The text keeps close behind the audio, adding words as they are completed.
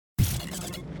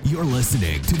You're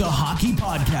listening to the Hockey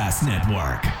Podcast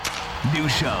Network. New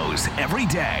shows every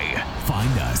day. Find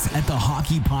us at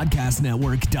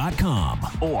thehockeypodcastnetwork.com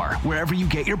or wherever you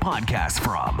get your podcasts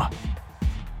from.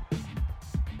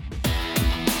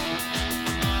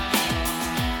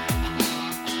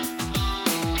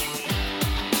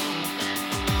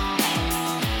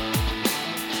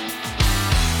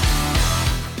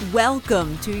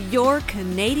 Welcome to your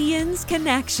Canadiens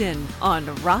Connection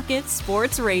on Rocket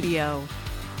Sports Radio.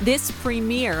 This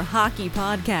premier hockey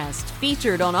podcast,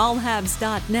 featured on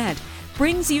allhabs.net,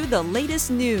 brings you the latest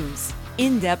news,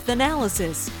 in-depth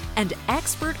analysis, and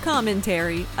expert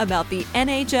commentary about the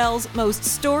NHL's most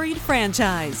storied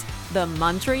franchise, the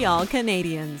Montreal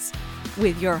Canadiens,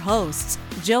 with your hosts,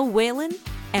 Joe Whalen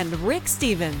and Rick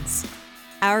Stevens.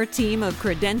 Our team of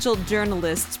credentialed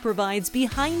journalists provides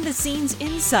behind-the-scenes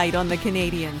insight on the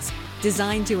Canadiens,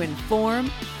 designed to inform,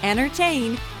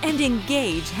 entertain, and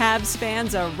engage Habs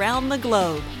fans around the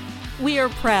globe. We are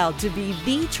proud to be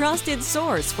the trusted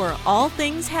source for all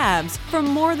things Habs for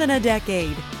more than a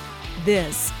decade.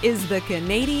 This is the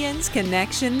Canadiens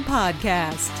Connection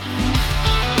Podcast.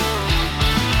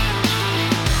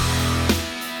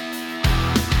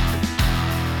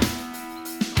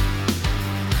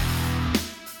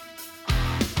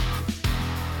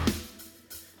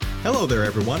 Hello there,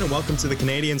 everyone, and welcome to the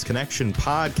Canadiens Connection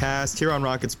podcast here on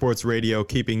Rocket Sports Radio,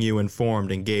 keeping you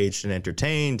informed, engaged, and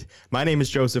entertained. My name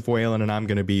is Joseph Whalen, and I'm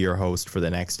going to be your host for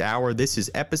the next hour. This is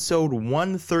episode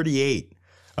 138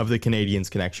 of the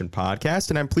Canadiens Connection podcast,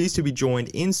 and I'm pleased to be joined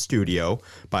in studio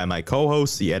by my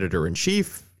co-host, the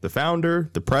editor-in-chief, the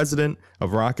founder, the president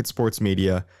of Rocket Sports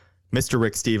Media, Mr.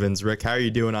 Rick Stevens. Rick, how are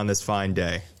you doing on this fine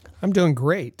day? I'm doing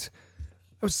great.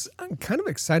 I'm kind of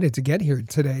excited to get here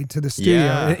today to the studio.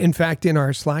 Yeah. In fact, in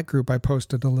our Slack group, I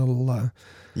posted a little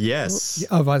yes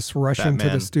of us rushing to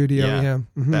the studio. Yeah.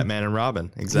 Mm-hmm. Batman and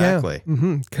Robin. Exactly. Yeah.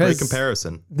 Mm-hmm. Great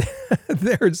comparison.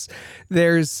 there's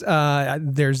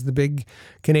the big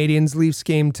Canadiens Leafs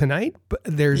game tonight, but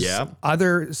there's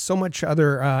so much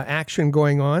other action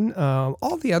going on.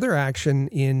 All the other action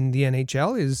in the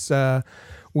NHL is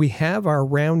we have our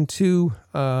round two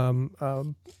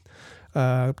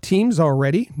teams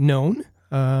already known.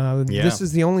 This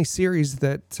is the only series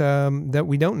that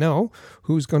we don't know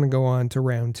who's going to go on to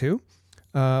round two.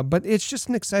 But it's just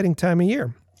an exciting time of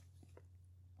year.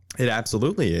 It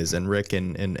absolutely is. And Rick,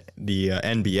 in the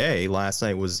NBA, last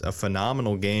night was a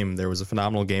phenomenal game. There was a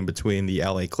phenomenal game between the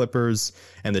LA Clippers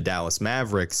and the Dallas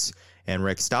Mavericks. And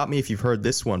Rick, stop me if you've heard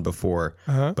this one before,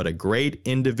 but a great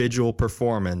individual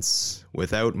performance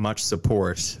without much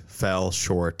support fell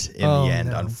short in the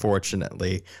end,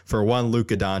 unfortunately. For one,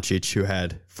 Luka Doncic, who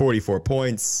had 44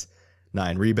 points,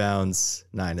 9 rebounds,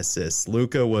 9 assists.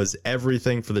 Luka was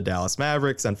everything for the Dallas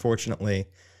Mavericks. Unfortunately,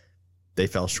 they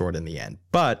fell short in the end.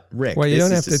 But, Rick, well, you don't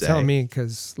have to tell me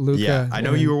because Luka... Yeah, I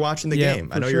know you were watching the game.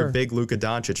 I know sure. you're a big Luka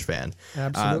Doncic fan.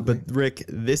 Absolutely. But, Rick,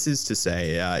 this is to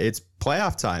say it's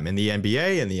playoff time in the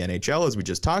NBA and the NHL, as we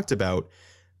just talked about.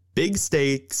 Big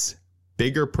stakes,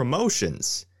 bigger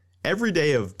promotions. Every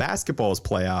day of basketball's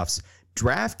playoffs,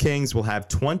 DraftKings will have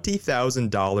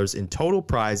 $20,000 in total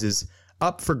prizes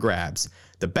up for grabs.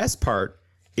 The best part,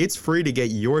 it's free to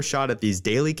get your shot at these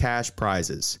daily cash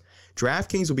prizes.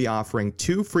 DraftKings will be offering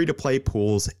 2 free-to-play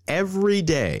pools every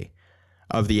day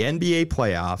of the NBA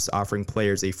playoffs, offering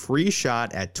players a free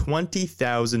shot at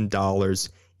 $20,000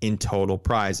 in total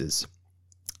prizes.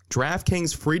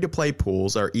 DraftKings free-to-play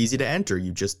pools are easy to enter.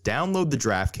 You just download the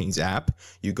DraftKings app,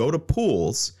 you go to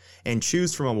pools, and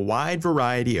choose from a wide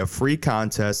variety of free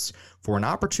contests for an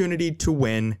opportunity to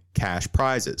win cash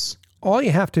prizes. All you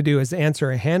have to do is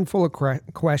answer a handful of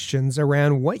questions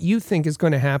around what you think is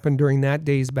going to happen during that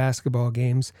day's basketball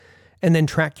games, and then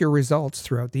track your results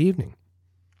throughout the evening.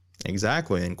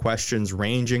 Exactly, and questions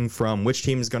ranging from which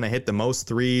team is going to hit the most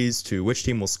threes to which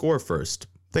team will score first,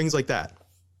 things like that.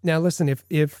 Now, listen,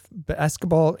 if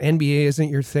basketball, NBA isn't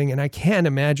your thing, and I can't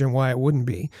imagine why it wouldn't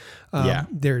be,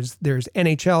 there's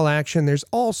NHL action, there's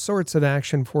all sorts of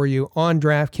action for you on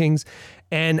DraftKings,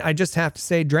 and I just have to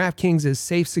say DraftKings is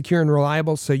safe, secure, and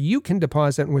reliable, so you can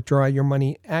deposit and withdraw your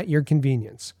money at your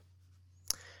convenience.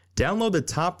 Download the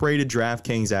top-rated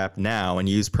DraftKings app now and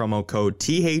use promo code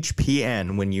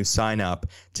THPN when you sign up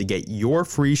to get your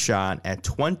free shot at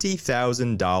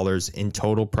 $20,000 in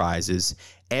total prizes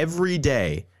every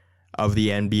day of the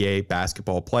NBA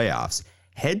basketball playoffs.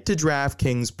 Head to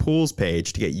DraftKings Pools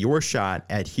page to get your shot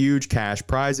at huge cash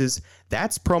prizes.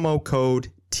 That's promo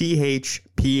code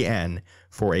THPN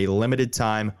for a limited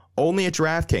time only at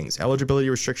DraftKings. Eligibility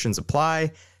restrictions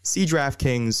apply. See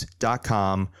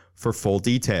DraftKings.com for full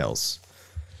details.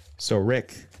 So,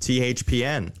 Rick,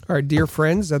 THPN. Our dear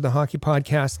friends of the Hockey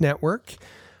Podcast Network.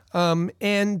 I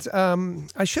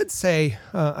should say,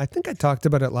 I think I talked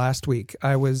about it last week.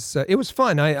 It was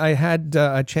fun. I had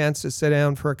a chance to sit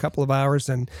down for a couple of hours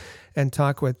and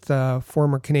talk with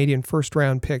former Canadian first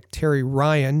round pick Terry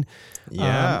Ryan.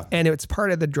 Yeah. And it's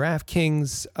part of the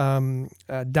DraftKings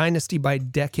Dynasty by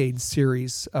Decade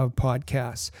series of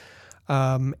podcasts.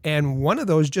 And one of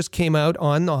those just came out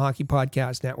on the Hockey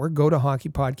Podcast Network. Go to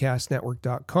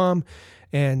hockeypodcastnetwork.com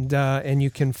and you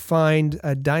can find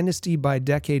a Dynasty by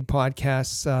Decade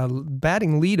podcasts.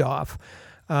 Batting leadoff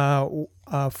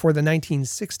for the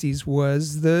 1960s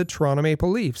was the Toronto Maple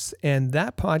Leafs. And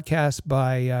that podcast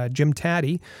by Jim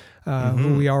Taddy,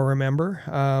 who we all remember.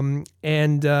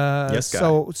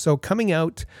 So coming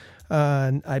out,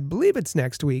 I believe it's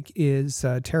next week, is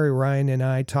Terry Ryan and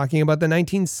I talking about the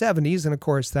 1970s. And of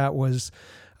course, that was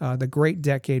the great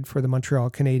decade for the Montreal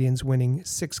Canadiens, winning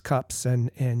 6 cups.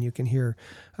 And you can hear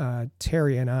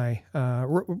Terry and I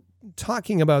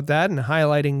talking about that and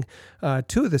highlighting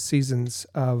 2 of the seasons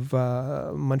of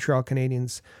Montreal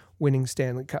Canadiens winning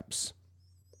Stanley Cups.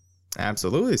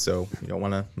 Absolutely. So you don't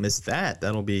want to miss that.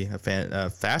 That'll be a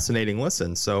fascinating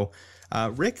listen. So,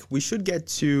 Rick, we should get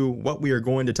to what we are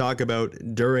going to talk about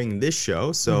during this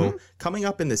show. So coming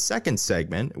up in the second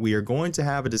segment, we are going to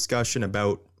have a discussion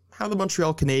about how the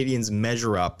Montreal Canadiens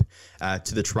measure up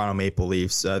to the Toronto Maple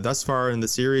Leafs. Thus far in the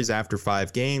series, after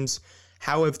 5 games,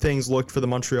 how have things looked for the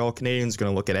Montreal Canadiens?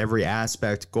 Going to look at every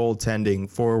aspect: goaltending,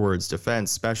 forwards,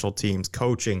 defense, special teams,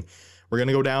 coaching. We're going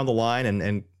to go down the line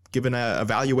and give an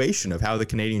evaluation of how the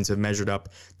Canadiens have measured up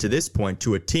to this point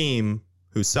to a team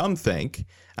who some think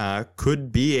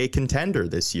could be a contender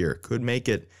this year, could make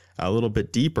it a little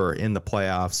bit deeper in the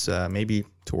playoffs, maybe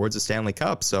towards a Stanley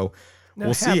Cup. So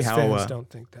we'll see how. Habs fans don't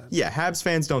think that. Yeah, Habs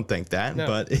fans don't think that,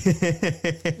 no.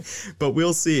 but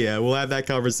we'll see. We'll have that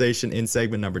conversation in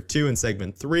segment number 2. And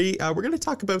segment 3, we're going to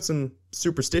talk about some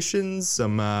superstitions,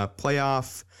 some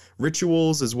playoff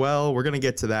rituals as well. We're going to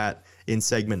get to that in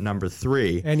segment number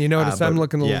 3. And you notice I'm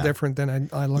looking a little different than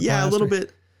I looked. Yeah, last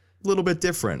week. A little bit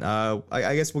different. I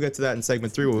guess we'll get to that in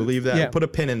segment 3. We'll leave that, put a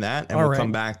pin in that, and we'll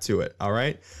come back to it. All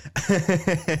right.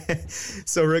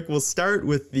 So, Rick, we'll start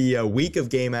with the week of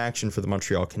game action for the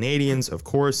Montreal Canadiens. Of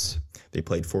course, they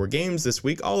played 4 games this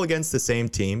week, all against the same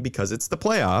team because it's the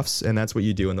playoffs, and that's what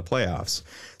you do in the playoffs.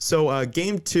 So,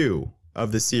 game 2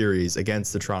 of the series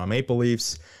against the Toronto Maple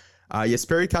Leafs,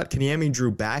 Jesperi Kotkaniemi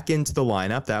drew back into the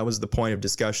lineup. That was the point of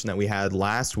discussion that we had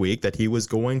last week, that he was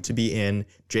going to be in.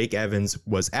 Jake Evans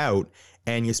was out,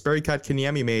 and Jesperi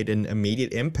Kotkaniemi made an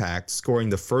immediate impact, scoring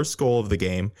the first goal of the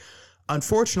game.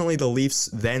 Unfortunately, the Leafs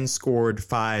then scored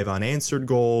 5 unanswered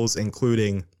goals,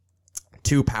 including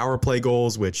 2 power play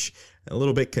goals, which a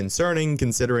little bit concerning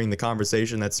considering the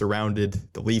conversation that surrounded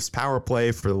the Leafs power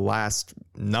play for the last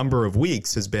number of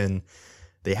weeks has been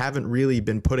they haven't really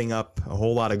been putting up a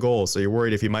whole lot of goals. So you're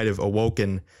worried if you might have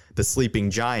awoken the sleeping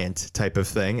giant type of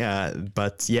thing.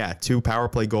 But yeah, 2 power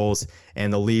play goals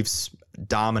and the Leafs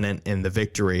dominant in the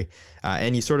victory.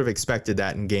 And you sort of expected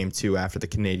that in game 2 after the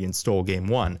Canadiens stole game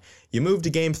 1. You move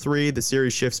to game 3, the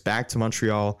series shifts back to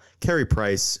Montreal. Carey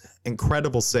Price,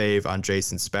 incredible save on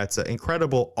Jason Spezza,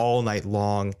 incredible all night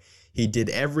long. He did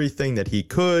everything that he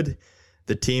could.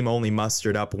 The team only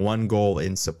mustered up 1 goal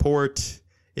in support.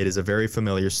 It is a very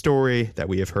familiar story that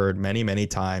we have heard many, many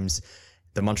times.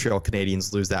 The Montreal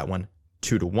Canadiens lose that one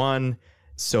 2-1.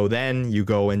 So then you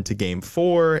go into game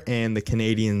 4 and the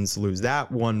Canadiens lose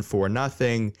that one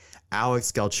 4-0.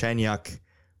 Alex Galchenyuk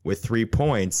with 3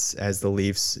 points as the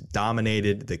Leafs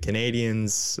dominated the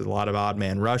Canadiens. A lot of odd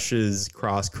man rushes,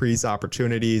 cross crease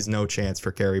opportunities, no chance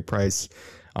for Carey Price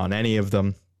on any of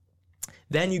them.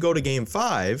 Then you go to game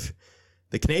 5.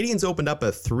 The Canadiens opened up a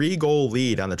 3-goal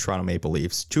lead on the Toronto Maple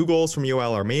Leafs. 2 goals from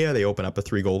Yoel Armia. They open up a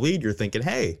 3-goal lead. You're thinking,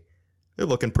 hey, they're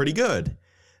looking pretty good.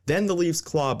 Then the Leafs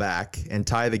claw back and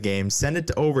tie the game, send it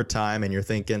to overtime, and you're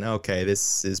thinking, okay,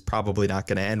 this is probably not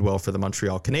going to end well for the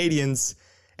Montreal Canadiens.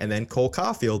 And then Cole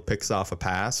Caulfield picks off a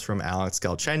pass from Alex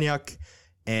Galchenyuk,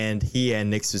 and he and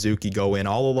Nick Suzuki go in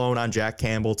all alone on Jack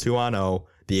Campbell, 2-0.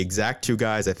 The exact 2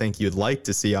 guys I think you'd like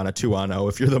to see on a 2-0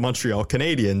 if you're the Montreal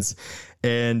Canadiens.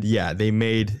 And yeah, they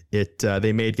made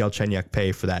Galchenyuk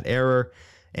pay for that error.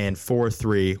 And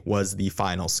 4-3 was the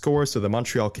final score. So the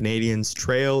Montreal Canadiens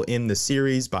trail in the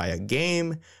series by a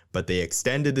game, but they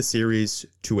extended the series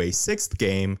to a 6th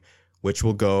game, which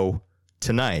will go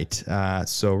tonight.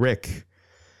 So Rick,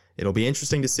 it'll be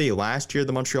interesting to see. Last year,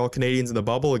 the Montreal Canadiens in the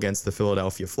bubble against the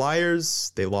Philadelphia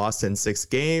Flyers, they lost in 6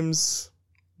 games.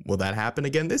 Will that happen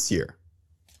again this year?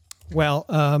 Well,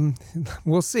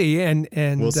 we'll see, and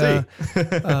we'll see.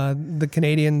 The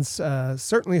Canadiens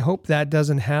certainly hope that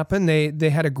doesn't happen. They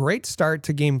had a great start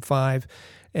to Game 5,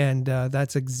 and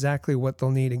that's exactly what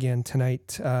they'll need again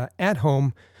tonight at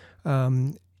home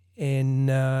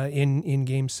in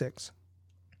Game 6.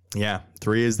 Yeah,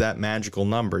 3 is that magical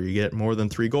number. You get more than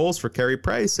 3 goals for Carey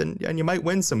Price, and you might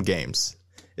win some games.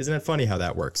 Isn't it funny how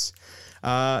that works?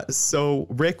 So,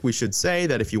 Rick, we should say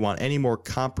that if you want any more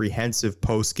comprehensive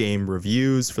post-game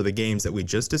reviews for the games that we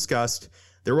just discussed,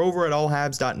 they're over at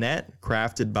allhabs.net,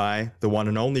 crafted by the one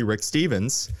and only Rick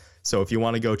Stevens. So if you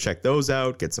want to go check those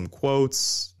out, get some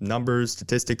quotes, numbers,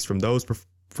 statistics from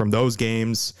those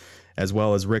games, as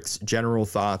well as Rick's general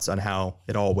thoughts on how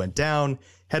it all went down,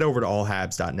 head over to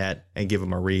allhabs.net and give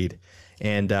them a read.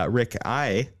 And Rick,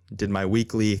 I did my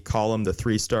weekly column, the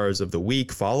 3 stars of the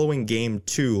week, following Game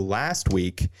 2 last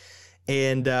week.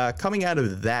 And coming out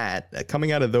of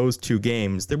those 2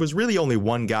 games, there was really only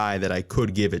one guy that I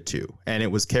could give it to, and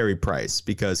it was Carey Price,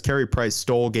 because Carey Price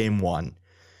stole Game 1.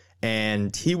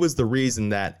 And he was the reason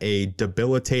that a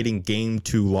debilitating Game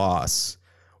 2 loss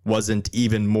wasn't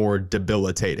even more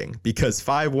debilitating, because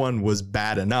 5-1 was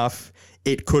bad enough.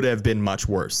 It could have been much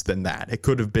worse than that. It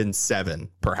could have been 7,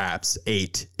 perhaps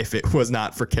 8, if it was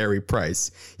not for Carey Price.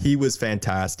 He was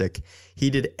fantastic. He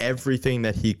did everything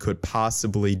that he could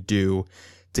possibly do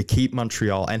to keep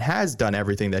Montreal, and has done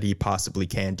everything that he possibly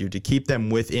can do to keep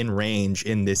them within range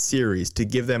in this series, to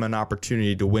give them an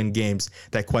opportunity to win games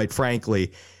that, quite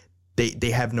frankly,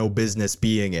 they have no business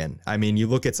being in. I mean, you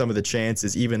look at some of the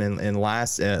chances, even in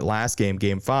last game,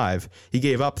 Game 5, he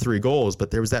gave up 3 goals, but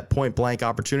there was that point blank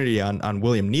opportunity on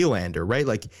William Nylander, right?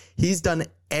 Like, he's done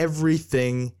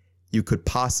everything you could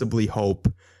possibly hope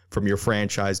from your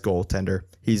franchise goaltender.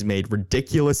 He's made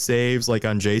ridiculous saves like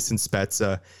on Jason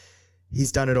Spezza.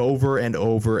 He's done it over and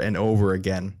over and over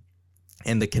again.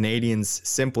 And the Canadiens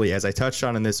simply, as I touched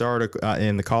on in this article,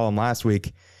 in the column last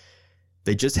week,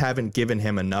 they just haven't given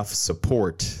him enough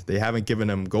support. They haven't given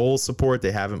him goal support.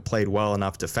 They haven't played well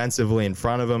enough defensively in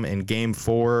front of him. In Game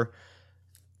 4,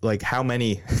 like, how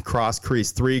many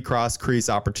 3 cross-crease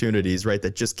opportunities, right,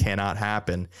 that just cannot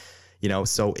happen.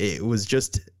 So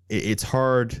it's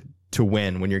hard to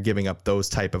win when you're giving up those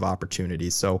type of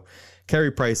opportunities. So Carey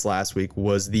Price last week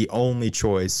was the only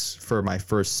choice for my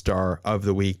first star of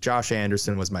the week. Josh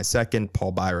Anderson was my second,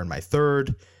 Paul Byron my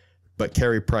third. But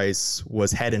Carey Price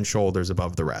was head and shoulders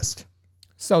above the rest.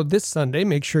 So this Sunday,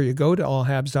 make sure you go to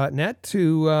allhabs.net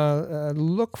to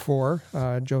look for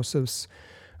Joseph's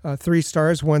 3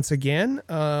 stars once again.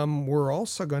 We're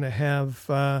also going to have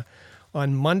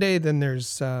on Monday, then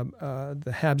there's the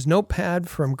Habs notepad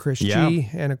from Chris G.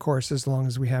 And of course, as long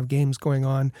as we have games going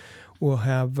on, we'll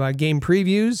have game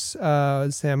previews.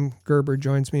 Sam Gerber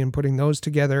joins me in putting those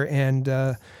together, and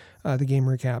the game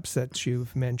recaps that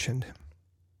you've mentioned.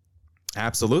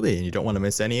 Absolutely, and you don't want to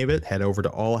miss any of it. Head over to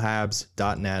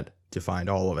allhabs.net to find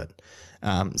all of it.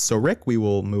 So, Rick, we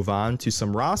will move on to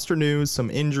some roster news, some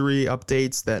injury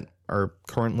updates that are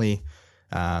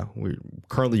we're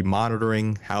currently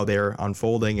monitoring how they're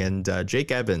unfolding. And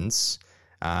Jake Evans,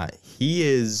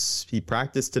 he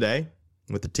practiced today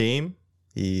with the team.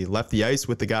 He left the ice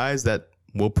with the guys that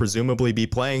will presumably be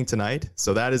playing tonight.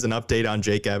 So that is an update on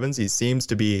Jake Evans. He seems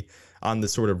to be on the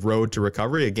sort of road to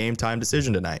recovery, a game time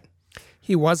decision tonight.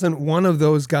 He wasn't one of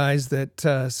those guys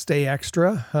that stay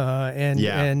extra,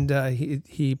 and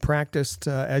he practiced,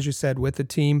 as you said, with the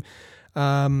team.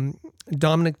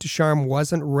 Dominic Ducharme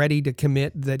wasn't ready to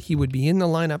commit that he would be in the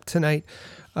lineup tonight,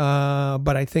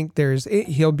 but I think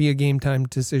he'll be a game time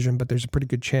decision. But there's a pretty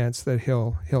good chance that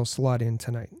he'll slot in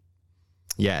tonight.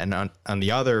 Yeah, and on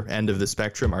the other end of the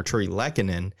spectrum, Artturi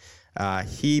Lehkonen,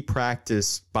 he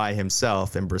practiced by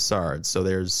himself in Brassard, so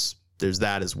there's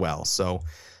that as well. So.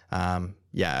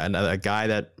 Another guy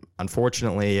that,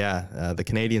 unfortunately, the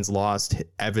Canadiens lost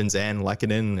Evans and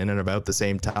Lehkonen in and about the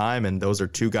same time, and those are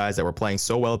 2 guys that were playing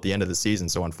so well at the end of the season,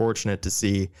 so unfortunate to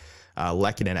see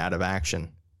Lehkonen out of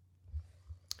action.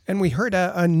 And we heard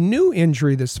a new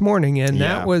injury this morning, and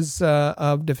that was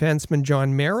of defenseman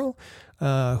John Merrill,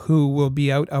 who will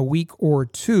be out a week or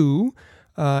 2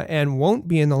 and won't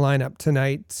be in the lineup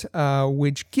tonight,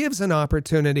 which gives an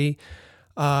opportunity.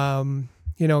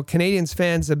 Canadiens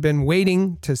fans have been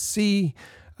waiting to see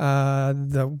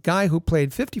the guy who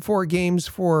played 54 games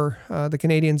for the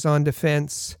Canadiens on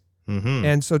defense. Mm-hmm.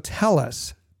 And so tell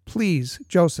us, please,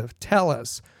 Joseph, tell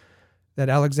us that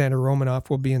Alexander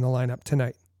Romanov will be in the lineup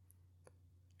tonight.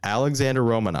 Alexander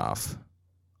Romanov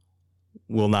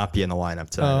will not be in the lineup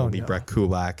tonight. It'll be Brett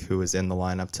Kulak who is in the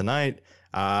lineup tonight,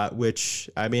 which,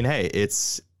 I mean, hey,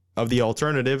 it's of the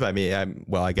alternative. I mean,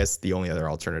 I guess the only other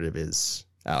alternative is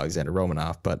Alexander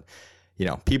Romanov. But,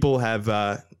 people have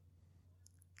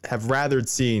rather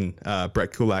seen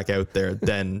Brett Kulak out there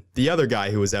than the other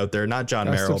guy who was out there, not John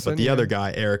Merrill, but the other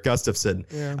guy, Erik Gustafsson.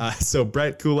 Yeah. So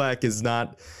Brett Kulak is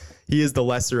the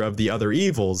lesser of the other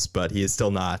evils, but he is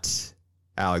still not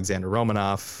Alexander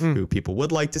Romanov, who people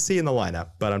would like to see in the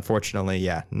lineup. But unfortunately,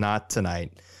 not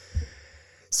tonight.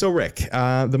 So, Rick,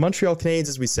 the Montreal Canadiens,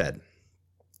 as we said,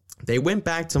 they went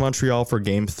back to Montreal for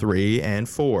Game 3 and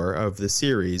 4 of the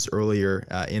series earlier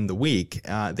in the week.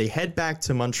 They head back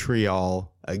to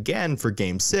Montreal again for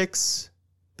Game 6.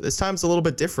 But this time's a little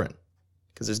bit different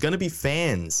because there's going to be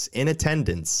fans in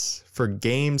attendance for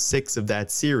Game 6 of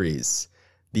that series.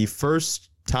 The first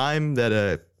time that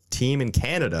a team in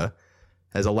Canada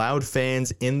has allowed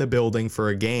fans in the building for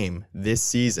a game this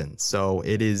season. So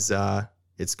it is,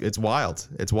 it's wild.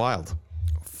 It's wild.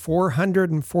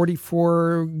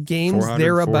 444 games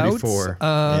thereabouts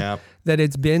that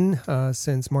it's been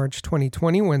since March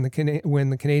 2020 when the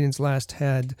Canadiens last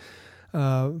had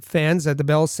fans at the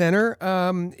Bell Center.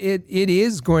 It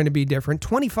is going to be different.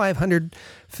 2,500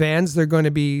 fans. They're going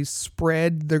to be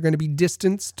spread. They're going to be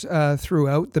distanced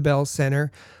throughout the Bell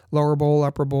Center. Lower bowl,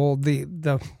 upper bowl, the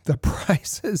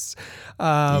prices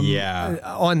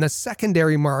on the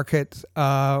secondary market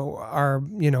are,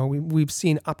 we've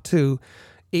seen up to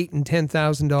 $8,000 and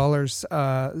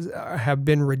 $10,000 have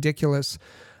been ridiculous.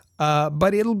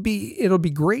 But it'll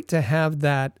be great to have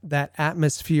that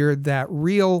atmosphere, that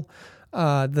real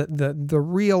the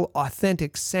real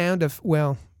authentic sound of,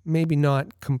 well, maybe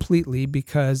not completely,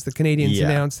 because the Canadiens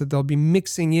announced that they'll be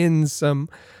mixing in some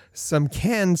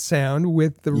canned sound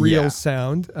with the real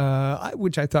sound,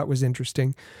 which I thought was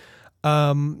interesting.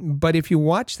 But if you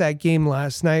watch that game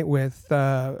last night with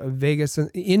Vegas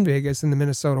in the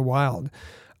Minnesota Wild,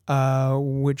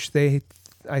 which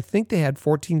I think they had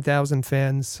 14,000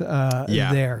 fans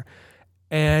there,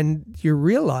 and you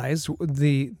realize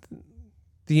the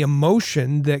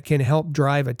emotion that can help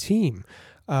drive a team.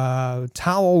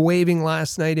 Towel waving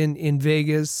last night in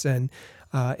Vegas, and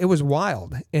it was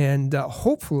wild. And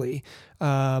hopefully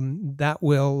that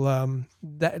will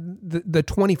the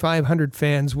 2,500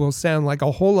 fans will sound like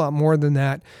a whole lot more than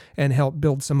that and help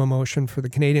build some emotion for the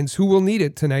Canadiens, who will need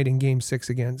it tonight in Game 6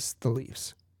 against the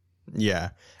Leafs. Yeah.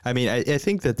 I mean, I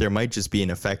think that there might just be an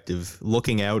effect of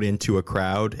looking out into a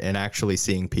crowd and actually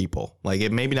seeing people. Like,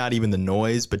 it maybe not even the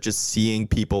noise, but just seeing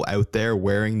people out there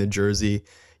wearing the jersey,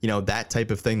 that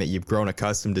type of thing that you've grown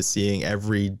accustomed to seeing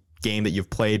every game that you've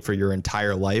played for your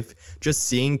entire life. Just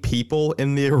seeing people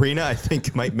in the arena, I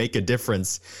think, might make a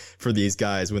difference for these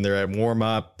guys when they're at warm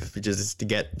up, just to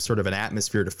get sort of an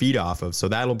atmosphere to feed off of. So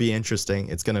that'll be interesting.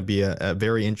 It's going to be a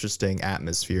very interesting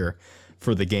atmosphere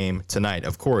for the game tonight.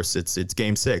 Of course, it's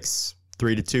Game 6,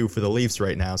 3-2 for the Leafs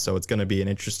right now, so it's going to be an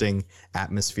interesting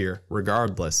atmosphere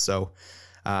regardless. So,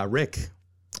 Rick,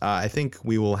 I think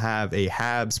we will have a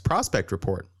Habs prospect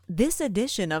report. This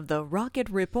edition of the Rocket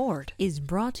Report is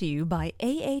brought to you by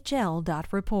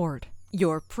AHL.Report,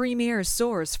 your premier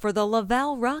source for the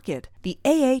Laval Rocket, the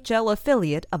AHL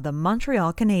affiliate of the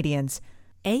Montreal Canadiens.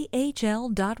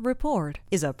 AHL.Report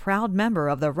is a proud member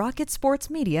of the Rocket Sports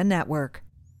Media Network.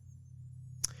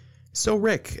 So,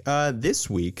 Rick, this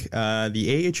week,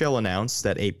 the AHL announced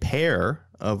that a pair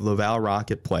of Laval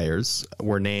Rocket players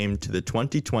were named to the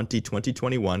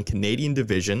 2020-2021 Canadian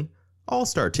Division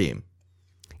All-Star Team.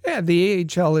 Yeah, the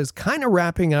AHL is kind of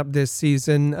wrapping up this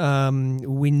season.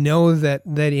 We know that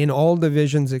in all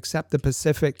divisions except the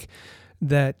Pacific,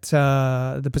 that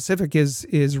the Pacific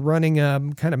is running a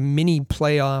kind of mini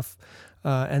playoff.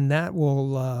 And that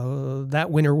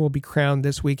winner will be crowned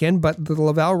this weekend. But the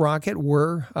Laval Rocket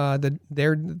were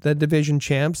they're the division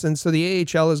champs, and so the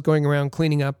AHL is going around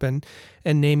cleaning up and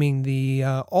naming the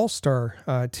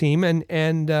All-Star team.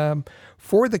 And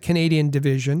for the Canadian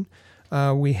division,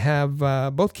 we have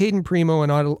both Caden Primo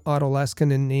and Otto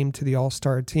Leskinen named to the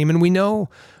All-Star team. And we know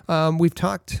we've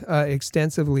talked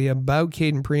extensively about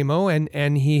Caden Primo,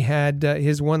 and he had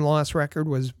his one-loss record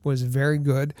was very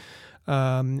good.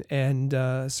 And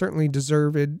certainly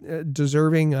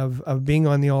deserving of being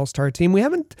on the All-Star team. We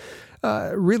haven't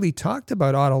really talked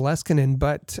about Otto Leskinen,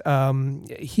 but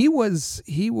he was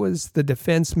the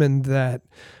defenseman that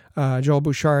Joel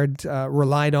Bouchard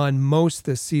relied on most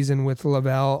this season with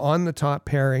Laval on the top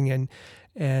pairing,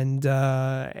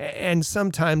 and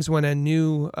sometimes when a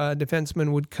new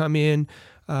defenseman would come in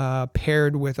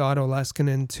paired with Otto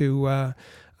Leskinen to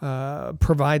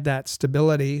provide that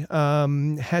stability.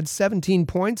 Had 17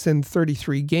 points in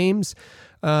 33 games.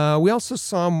 We also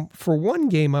saw him for one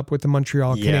game up with the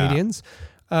Montreal Canadiens.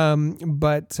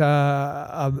 but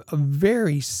a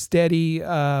very steady,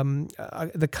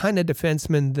 the kind of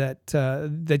defenseman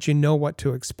that you know what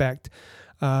to expect.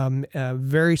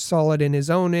 Very solid in his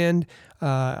own end.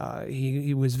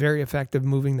 He was very effective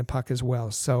moving the puck as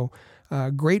well. So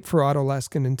great for Otto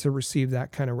Leskinen to receive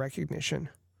that kind of recognition.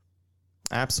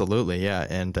 Absolutely, yeah.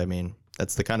 And I mean,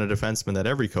 that's the kind of defenseman that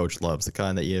every coach loves, the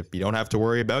kind that you don't have to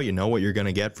worry about. You know what you're going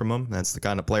to get from him. That's the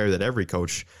kind of player that every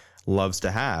coach loves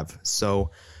to have.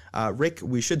 So, Rick,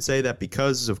 we should say that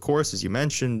because, of course, as you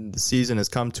mentioned, the season has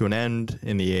come to an end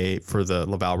for the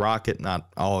Laval Rocket, not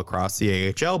all across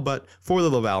the AHL, but for the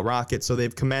Laval Rocket. So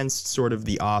they've commenced sort of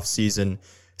the off-season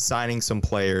signing some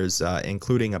players,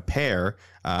 including a pair,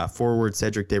 forward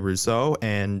Cedric Desrousseaux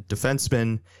and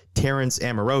defenseman Terrence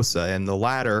Amorosa, and the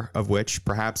latter of which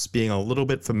perhaps being a little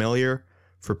bit familiar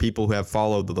for people who have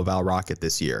followed the Laval Rocket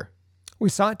this year. We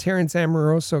saw Terrence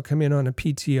Amoroso come in on a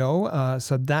PTO,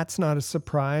 so that's not a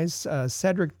surprise.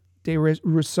 Cedric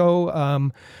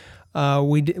Desrousseaux,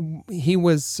 he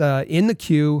was in the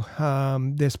queue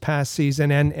this past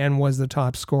season and was the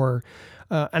top scorer.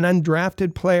 An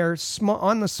undrafted player,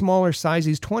 on the smaller size.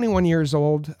 He's 21 years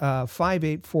old,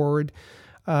 5'8" forward.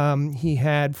 He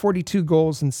had 42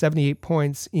 goals and 78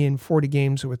 points in 40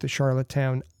 games with the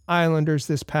Charlottetown Islanders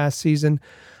this past season,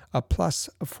 a plus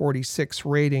 46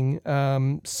 rating.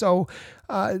 So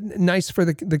nice for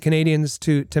the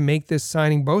Canadiens to make this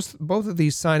signing. Both of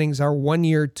these signings are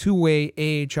 1-year,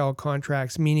 two-way AHL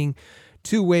contracts, meaning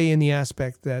two-way in the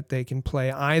aspect that they can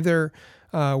play either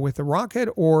with the Rocket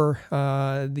or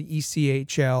the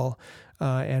ECHL.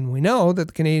 And we know that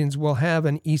the Canadiens will have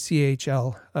an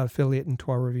ECHL affiliate in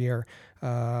Trois-Rivières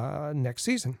next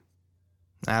season.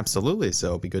 Absolutely. So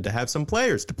it'll be good to have some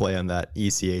players to play on that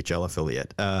ECHL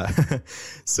affiliate.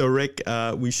 So, Rick,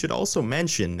 we should also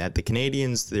mention that the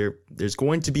Canadiens, there's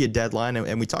going to be a deadline,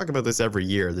 and we talk about this every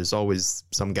year. There's always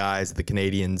some guys that the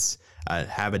Canadiens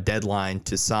have a deadline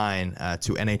to sign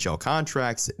to NHL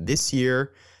contracts. This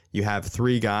year, you have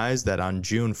 3 guys that on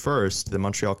June 1st, the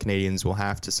Montreal Canadiens will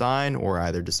have to sign or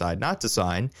either decide not to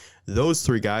sign. Those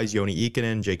 3 guys, Joni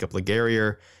Ikonen, Jacob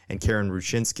Laguerriere, and Karen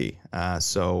Ruchinski.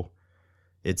 So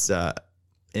it's an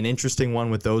interesting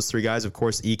one with those 3 guys. Of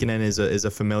course, Ikonen is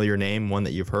a familiar name, one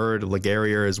that you've heard,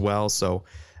 Laguerriere as well. So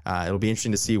it'll be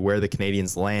interesting to see where the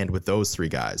Canadiens land with those 3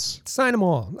 guys. Sign them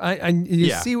all. You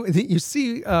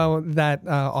see that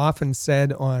often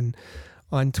said on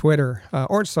Twitter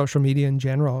or social media in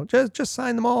general. Just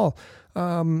sign them all.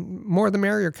 More the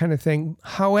merrier kind of thing.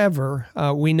 However,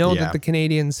 we know that the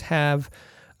Canadiens have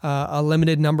a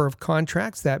limited number of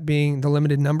contracts. That being the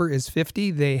limited number is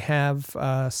 50. They have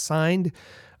signed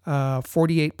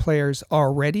 48 players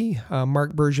already.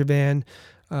 Marc Bergevin.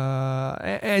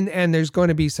 And there's going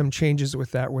to be some changes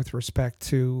with that with respect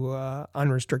to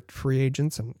unrestricted free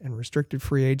agents and restricted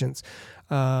free agents.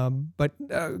 But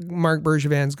Marc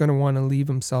Bergevin's going to want to leave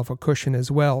himself a cushion as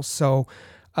well. So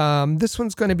this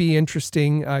one's going to be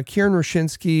interesting. Kieran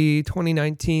Ruchinski,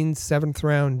 2019 7th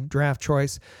round draft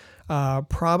choice,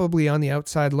 probably on the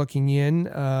outside looking in.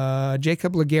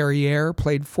 Jacob Laguerriere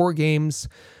played 4 games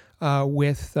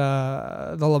with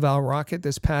the Laval Rocket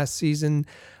this past season.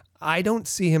 I don't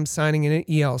see him signing an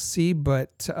ELC,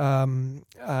 but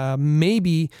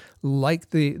maybe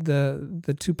like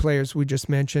the 2 players we just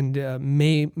mentioned,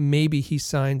 maybe he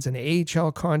signs an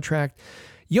AHL contract.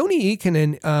 Joni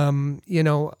Ikonen,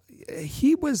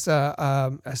 he was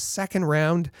a second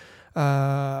round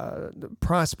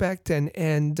prospect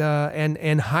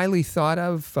and highly thought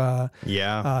of.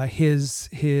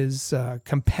 His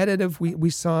competitive. We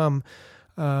saw him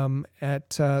at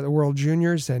the World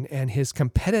Juniors, and his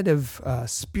competitive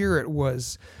spirit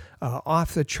was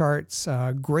off the charts.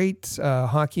 Great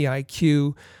hockey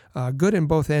IQ, good in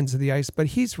both ends of the ice, but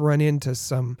he's run into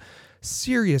some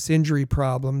serious injury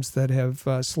problems that have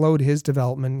slowed his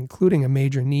development, including a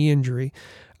major knee injury.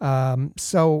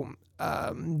 So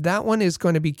that one is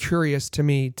going to be curious to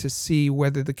me to see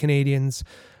whether the Canadiens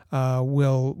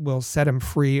will set him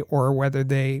free or whether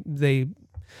they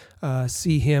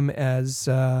see him as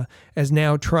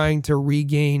now trying to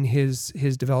regain his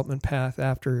development path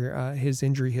after his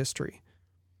injury history.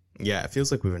 Yeah, it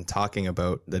feels like we've been talking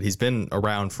about that he's been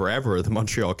around forever, the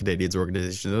Montreal Canadiens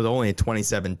organization. It was only a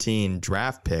 2017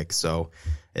 draft pick, so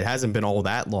it hasn't been all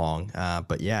that long.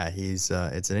 But yeah, it's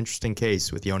an interesting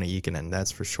case with Joni Ikonen,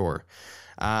 that's for sure.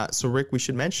 So, Rick, we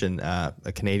should mention a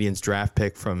Canadiens draft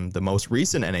pick from the most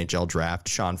recent NHL draft,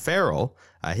 Sean Farrell.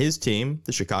 His team,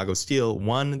 the Chicago Steel,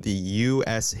 won the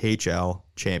USHL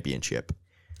championship.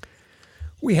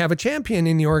 We have a champion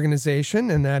in the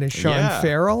organization, and that is Sean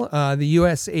Farrell. The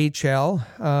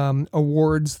USHL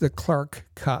awards the Clark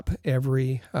Cup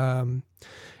every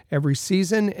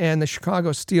season, and the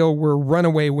Chicago Steel were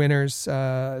runaway winners.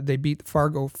 They beat the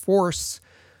Fargo Force,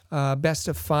 best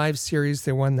of 5 series.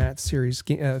 They won that series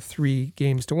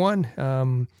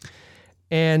 3-1.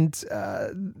 And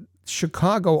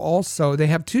Chicago also, they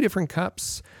have 2 different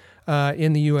cups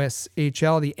in the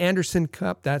USHL. The Anderson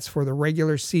Cup, that's for the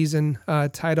regular season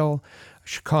title.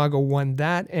 Chicago won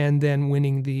that, and then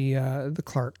winning the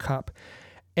Clark Cup.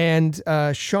 And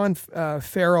Sean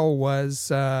Farrell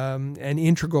was an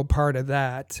integral part of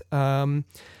that.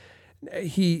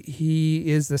 He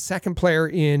is the second player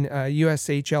in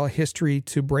USHL history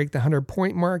to break the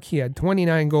 100-point mark. He had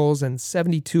 29 goals and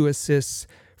 72 assists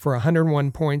for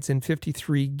 101 points in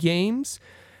 53 games.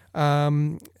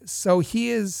 So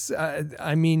he is,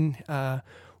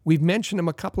 we've mentioned him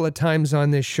a couple of times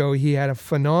on this show. He had a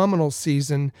phenomenal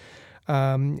season.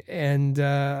 I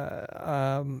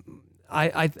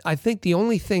think the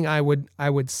only thing I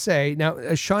would say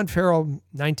now, Sean Farrell,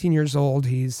 19 years old,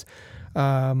 he's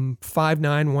 5'9",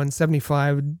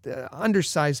 175,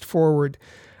 undersized forward,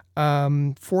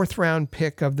 4th round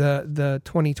pick of the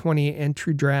 2020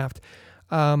 entry draft.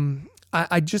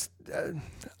 I just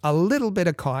a little bit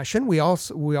of caution. We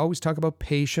always talk about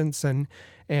patience, and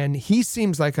he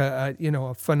seems like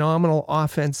a phenomenal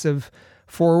offensive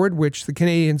forward, which the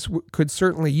Canadians could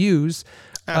certainly use.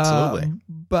 Absolutely.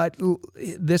 But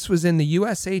this was in the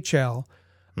USHL,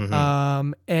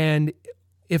 and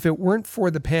if it weren't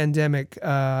for the pandemic,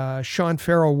 Sean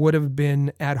Farrell would have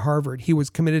been at Harvard. He was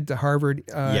committed to Harvard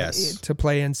to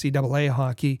play NCAA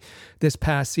hockey this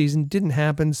past season. Didn't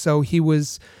happen, so he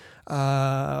was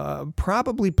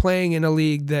probably playing in a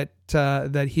league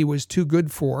that he was too good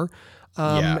for.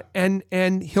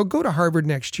 And he'll go to Harvard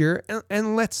next year,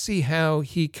 and let's see how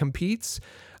he competes.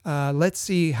 Let's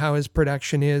see how his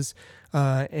production is,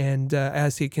 and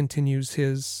as he continues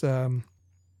his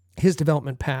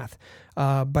development path.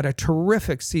 But a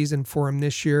terrific season for him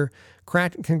this year.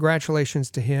 Congratulations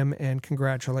to him, and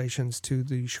congratulations to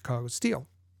the Chicago Steel.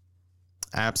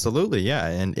 Absolutely, yeah.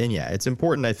 And it's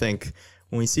important, I think,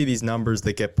 when we see these numbers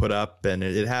that get put up, and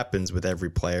it happens with every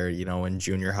player, in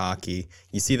junior hockey,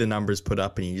 you see the numbers put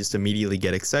up and you just immediately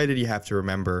get excited. You have to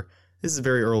remember, this is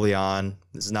very early on.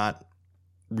 This is not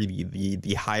really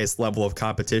the highest level of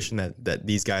competition that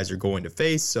these guys are going to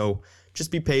face. So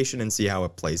just be patient and see how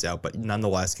it plays out. But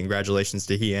nonetheless, congratulations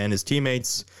to he and his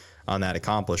teammates on that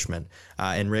accomplishment.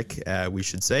 And Rick, we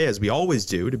should say, as we always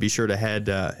do, to be sure to head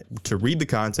to read the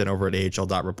content over at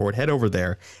AHL.report, head over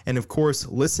there. And of course,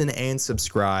 listen and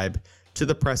subscribe to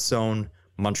the Press Zone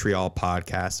Montreal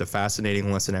podcast, a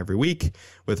fascinating listen every week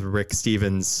with Rick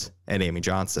Stevens and Amy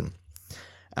Johnson.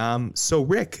 So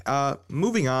Rick,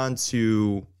 moving on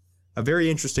to a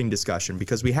very interesting discussion,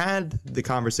 because we had the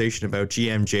conversation about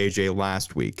GMJJ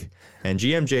last week, and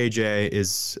GMJJ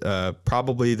is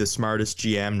probably the smartest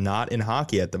GM not in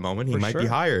hockey at the moment. He might be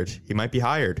hired. He might be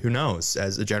hired. Who knows?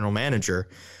 As a general manager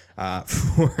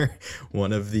for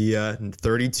one of the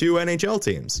 32 NHL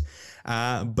teams.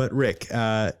 But Rick,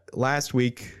 last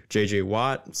week, JJ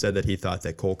Watt said that he thought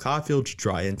that Cole Caulfield should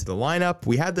draw into the lineup.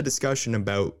 We had the discussion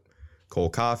about Cole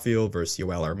Caulfield versus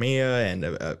Yoel Armia and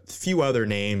a few other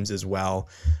names as well.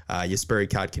 Jesperi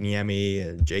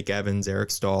Kotkaniemi, Jake Evans,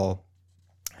 Eric Stahl.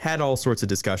 Had all sorts of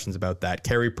discussions about that.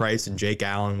 Carey Price and Jake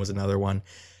Allen was another one.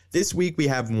 This week we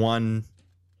have one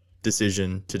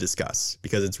decision to discuss,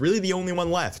 because it's really the only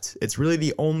one left. It's really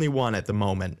the only one at the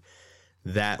moment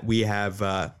that we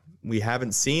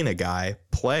haven't seen a guy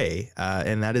play,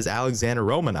 and that is Alexander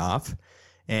Romanov.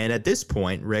 And at this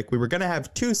point, Rick, we were going to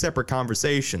have 2 separate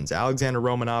conversations, Alexander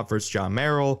Romanov versus John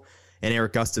Merrill and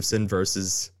Erik Gustafsson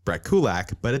versus Brett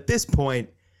Kulak. But at this point,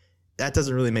 that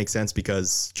doesn't really make sense,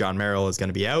 because John Merrill is going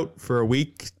to be out for a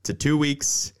week to 2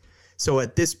 weeks. So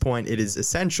at this point, it is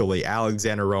essentially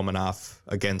Alexander Romanov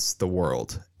against the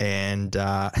world. And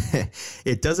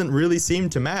it doesn't really seem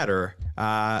to matter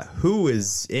who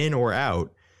is in or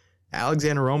out.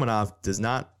 Alexander Romanov does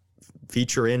not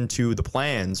feature into the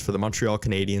plans for the Montreal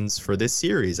Canadiens for this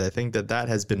series. I think that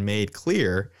has been made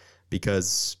clear,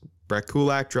 because Brett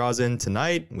Kulak draws in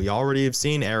tonight. We already have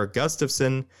seen Erik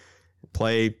Gustafsson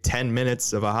play 10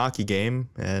 minutes of a hockey game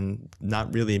and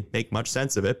not really make much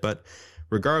sense of it. But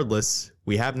regardless,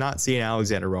 we have not seen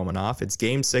Alexander Romanov. It's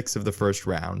game 6 of the first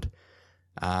round.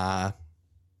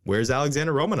 Where's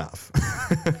Alexander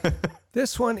Romanov?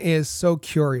 This one is so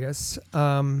curious.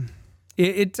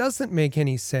 It doesn't make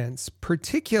any sense,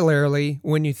 particularly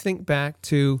when you think back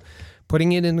to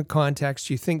putting it into context,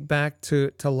 you think back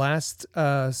to last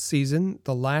season,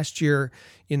 the last year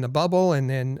in the bubble, and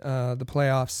then the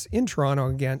playoffs in Toronto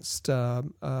against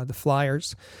the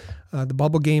Flyers, the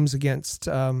bubble games against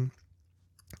the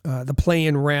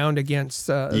play-in round against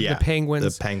the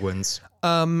Penguins. The Penguins.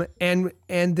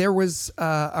 And there was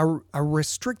a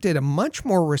much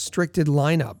more restricted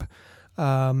lineup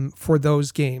for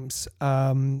those games.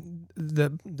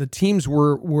 The teams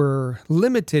were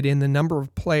limited in the number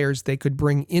of players they could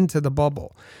bring into the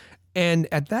bubble. And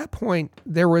at that point,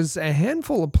 there was a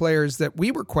handful of players that we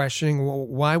were questioning, well,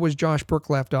 why was Josh Brook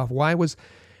left off?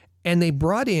 And they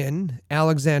brought in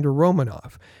Alexander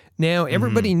Romanov. Now,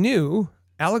 everybody knew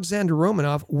Alexander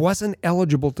Romanov wasn't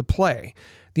eligible to play.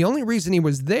 The only reason he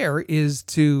was there is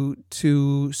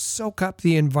to soak up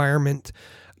the environment,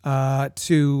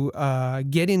 to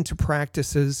get into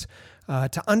practices,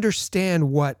 to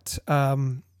understand what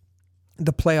the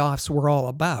playoffs were all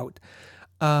about.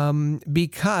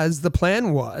 Because the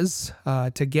plan was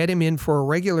to get him in for a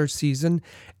regular season,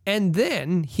 and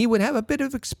then he would have a bit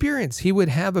of experience. He would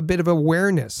have a bit of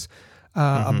awareness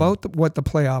about what the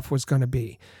playoff was going to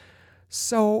be.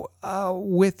 So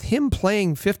with him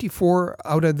playing 54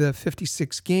 out of the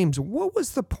 56 games, what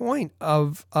was the point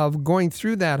of going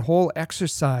through that whole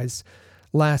exercise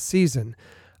last season,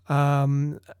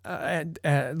 at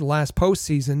last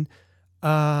postseason,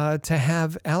 to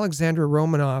have Alexander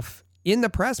Romanov in the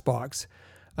press box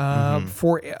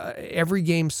for every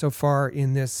game so far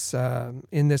in this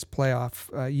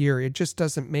playoff year? It just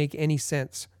doesn't make any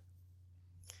sense.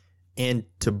 And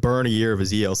to burn a year of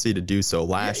his ELC to do so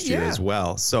last year as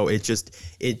well. So it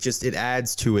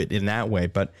adds to it in that way.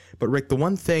 But Rick, the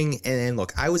one thing, and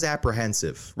look, I was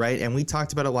apprehensive, right? And we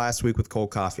talked about it last week with Cole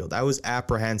Caulfield. I was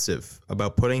apprehensive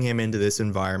about putting him into this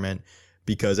environment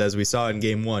because, as we saw in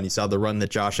game one, you saw the run that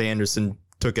Josh Anderson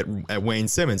took at Wayne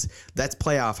Simmons. That's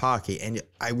playoff hockey. And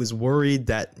I was worried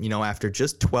that, after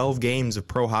just 12 games of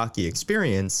pro hockey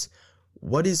experience,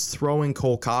 what is throwing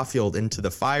Cole Caulfield into the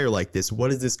fire like this?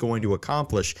 What is this going to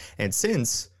accomplish? And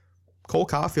since Cole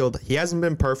Caulfield, he hasn't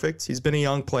been perfect. He's been a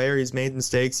young player. He's made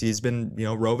mistakes. He's been,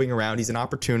 roving around. He's an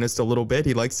opportunist a little bit.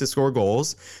 He likes to score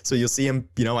goals. So you'll see him,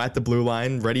 at the blue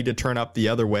line, ready to turn up the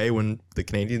other way when the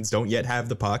Canadians don't yet have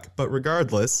the puck. But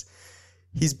regardless,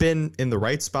 he's been in the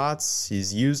right spots.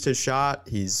 He's used his shot.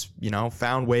 He's,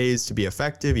 found ways to be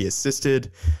effective. He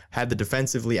assisted, had the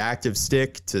defensively active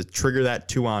stick to trigger that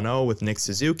 2-on-0 with Nick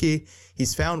Suzuki.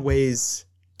 He's found ways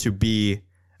to be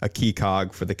a key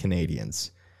cog for the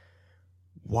Canadians.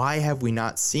 Why have we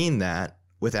not seen that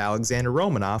with Alexander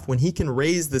Romanov when he can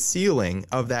raise the ceiling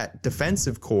of that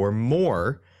defensive core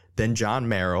more than John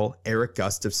Merrill, Eric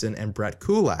Gustafson, and Brett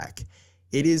Kulak?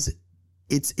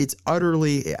 It's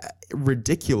utterly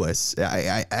ridiculous.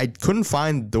 I couldn't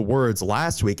find the words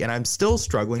last week, and I'm still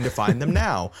struggling to find them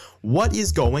now. What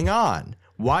is going on?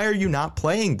 Why are you not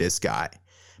playing this guy?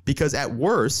 Because at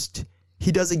worst,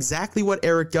 he does exactly what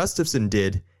Eric Gustafson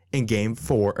did in game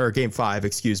 5,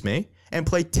 and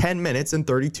play 10 minutes and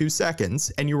 32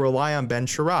 seconds, and you rely on Ben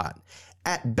Sherratt.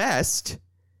 At best,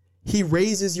 he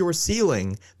raises your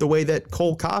ceiling the way that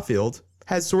Cole Caulfield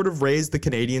has sort of raised the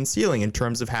Canadian ceiling in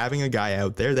terms of having a guy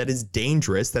out there that is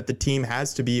dangerous, that the team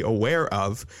has to be aware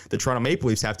of, the Toronto Maple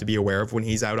Leafs have to be aware of when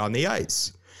he's out on the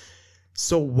ice.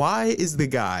 So why is the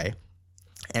guy,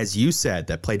 as you said,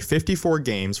 that played 54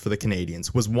 games for the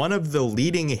Canadians, was one of the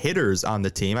leading hitters on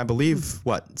the team, I believe,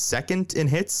 second in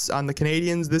hits on the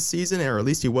Canadians this season, or at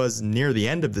least he was near the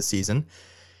end of the season.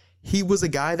 He was a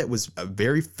guy that was a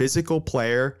very physical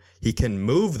player. He can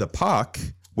move the puck,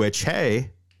 which,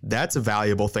 hey, that's a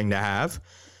valuable thing to have.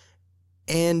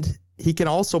 And he can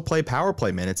also play power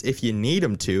play minutes if you need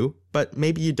him to, but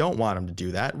maybe you don't want him to do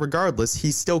that. Regardless,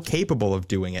 he's still capable of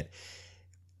doing it.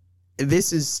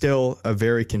 This is still a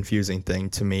very confusing thing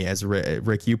to me. As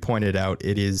Rick, you pointed out,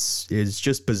 it is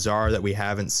just bizarre that we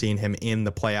haven't seen him in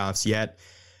the playoffs yet,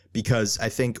 because I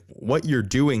think what you're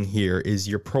doing here is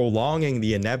you're prolonging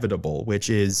the inevitable,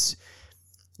 which is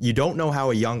you don't know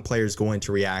how a young player is going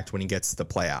to react when he gets to the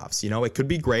playoffs. It could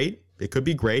be great. It could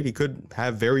be great. He could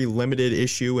have very limited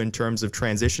issue in terms of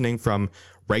transitioning from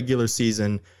regular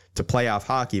season to playoff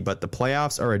hockey, but the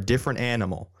playoffs are a different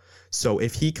animal. So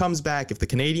if he comes back, if the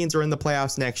Canadians are in the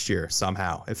playoffs next year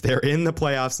somehow, if they're in the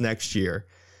playoffs next year,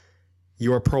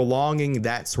 you are prolonging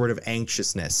that sort of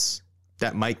anxiousness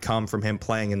that might come from him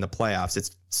playing in the playoffs.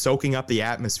 It's soaking up the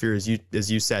atmosphere, as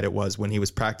you said it was when he was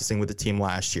practicing with the team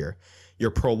last year. You're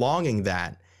prolonging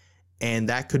that, and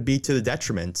that could be to the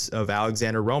detriment of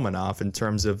Alexander Romanov in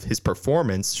terms of his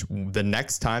performance the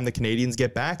next time the Canadians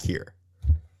get back here.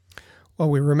 Well,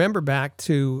 we remember back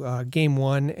to game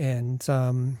one and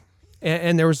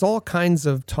And there was all kinds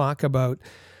of talk about,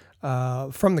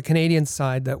 from the Canadian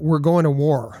side, that we're going to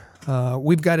war.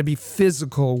 We've got to be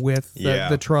physical with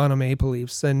the Toronto Maple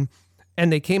Leafs. And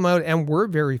they came out and were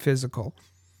very physical.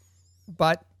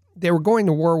 But they were going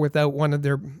to war without one of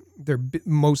their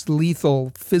most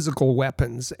lethal physical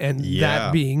weapons, and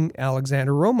that being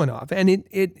Alexander Romanov. And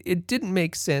it didn't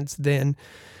make sense then.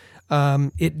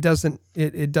 It doesn't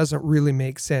really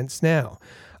make sense now.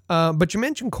 But you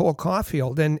mentioned Cole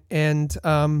Caulfield, and he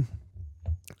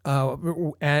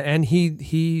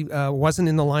wasn't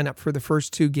in the lineup for the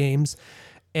first two games,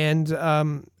 and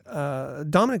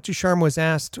Dominic Ducharme was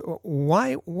asked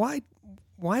why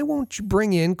won't you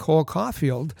bring in Cole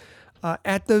Caulfield?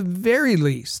 At the very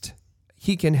least,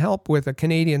 he can help with a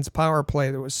Canadiens power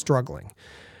play that was struggling.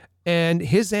 And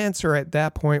his answer at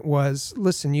that point was,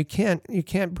 listen, you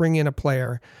can't bring in a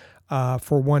player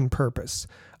for one purpose.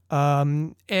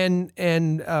 And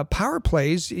power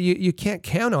plays, you can't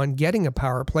count on getting a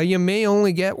power play. You may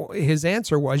only get, his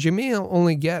answer was, you may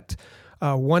only get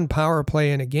one power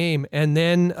play in a game. And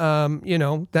then,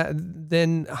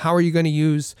 then how are you going to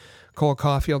use Cole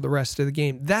Caulfield the rest of the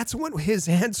game? That's what his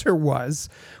answer was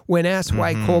when asked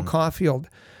why Cole Caulfield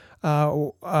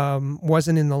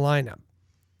wasn't in the lineup.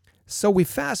 So we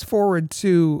fast forward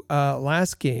to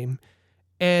last game,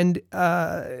 and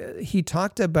he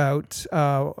talked about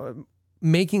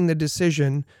making the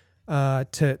decision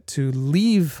to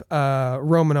leave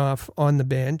Romanov on the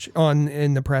bench,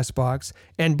 in the press box,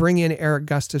 and bring in Erik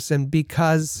Gustafsson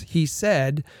because he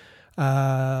said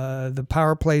the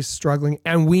power play is struggling,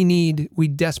 and we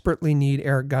desperately need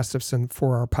Erik Gustafsson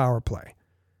for our power play.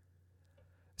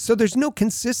 So there's no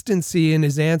consistency in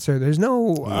his answer. There's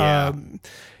no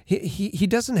he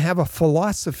doesn't have a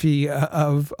philosophy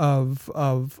of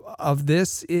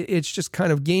this. It's just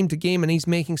kind of game to game, and he's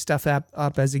making stuff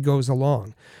up as he goes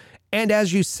along. And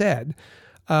as you said,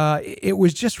 it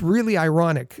was just really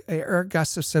ironic. Erik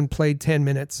Gustafsson played 10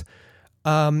 minutes.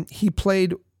 He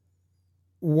played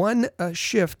one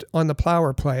shift on the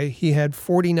power play. He had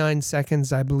 49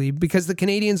 seconds, I believe, because the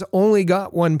Canadiens only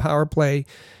got one power play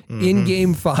in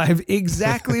Game 5.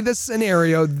 Exactly the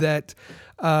scenario that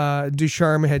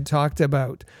Ducharme had talked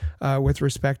about with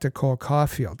respect to Cole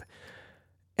Caulfield.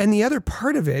 And the other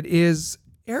part of it is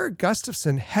Erik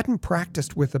Gustafsson hadn't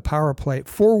practiced with the power play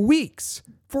for weeks.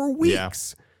 He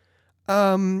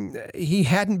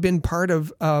hadn't been part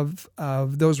of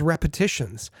those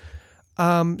repetitions.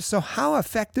 So how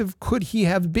effective could he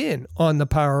have been on the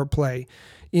power play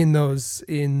in those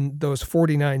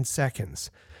 49 seconds?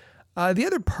 The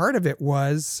other part of it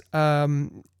was,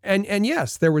 and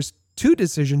yes, there was two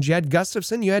decisions. You had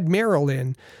Gustafsson, you had Merrill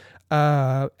in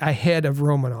ahead of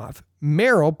Romanov.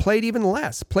 Merrill played even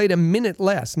less, played a minute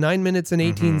less, 9 minutes and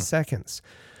 18 seconds.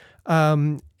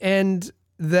 And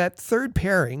that third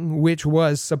pairing, which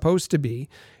was supposed to be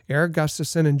Erik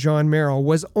Gustafsson and John Merrill,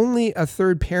 was only a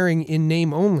third pairing in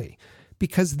name only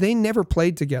because they never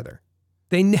played together.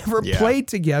 They played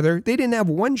together. They didn't have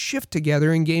one shift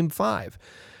together in Game 5.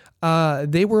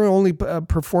 They were only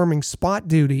performing spot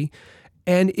duty,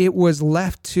 and it was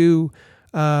left to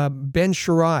Ben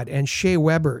Sherratt and Shea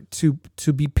Weber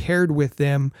to be paired with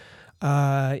them.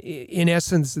 In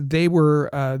essence, they were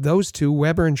those two,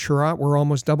 Weber and Sherratt, were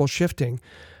almost double shifting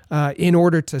in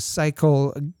order to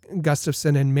cycle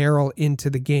Gustafsson and Merrill into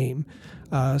the game.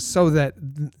 So that,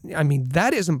 I mean,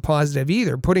 that isn't positive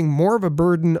either, putting more of a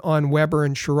burden on Weber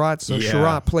and Sherratt. So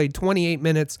Sherratt played 28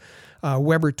 minutes,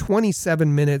 Weber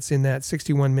 27 minutes in that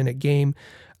 61-minute game.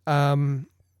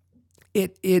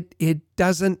 It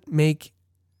doesn't make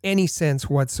any sense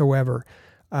whatsoever.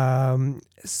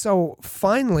 So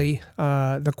finally,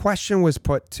 the question was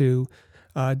put to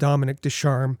Dominic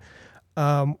Ducharme.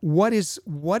 What is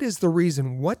the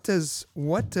reason? What does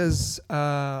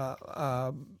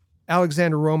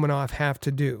Alexander Romanov have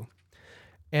to do?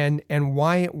 And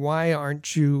why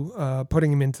aren't you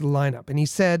putting him into the lineup? And he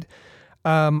said,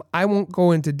 I won't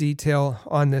go into detail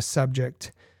on this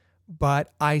subject,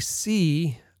 but I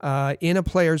see in a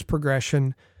player's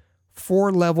progression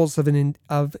 4 levels of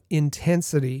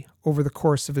intensity over the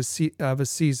course of a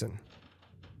season.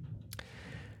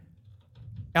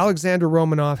 Alexander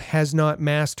Romanov has not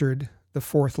mastered the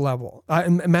 4th level.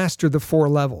 Mastered the 4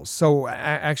 levels. So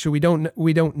actually,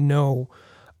 we don't know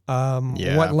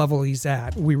what level he's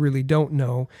at. We really don't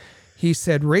know. He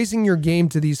said, raising your game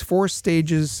to these 4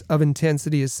 stages of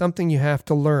intensity is something you have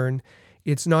to learn.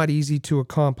 It's not easy to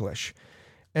accomplish.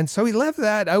 And so he left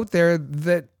that out there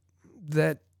that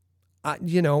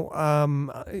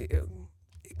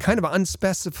kind of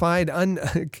unspecified,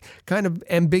 kind of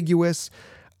ambiguous,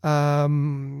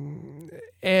 and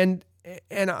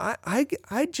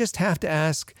I just have to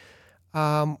ask,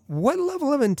 what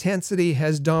level of intensity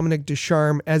has Dominic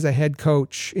Ducharme as a head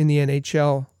coach in the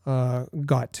NHL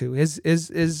got to?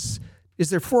 Is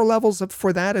there 4 levels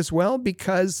for that as well?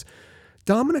 Because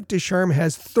Dominic Ducharme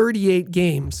has 38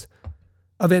 games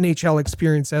of NHL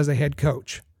experience as a head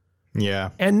coach. Yeah.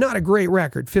 And not a great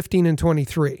record,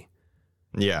 15-23.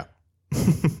 Yeah.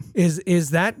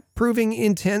 Is that proving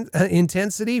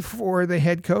intensity for the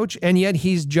head coach? And yet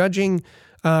he's judging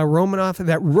Romanov,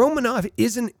 that Romanov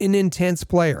isn't an intense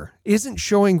player, isn't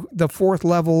showing the 4th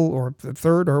level or the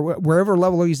 3rd or wherever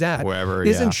level he's at,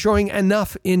 isn't showing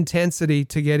enough intensity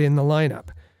to get in the lineup.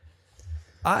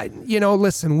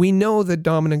 Listen, we know that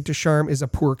Dominic Ducharme is a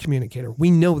poor communicator.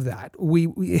 We know that. We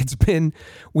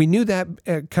knew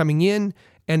that coming in,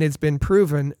 and it's been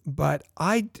proven. But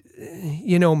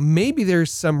maybe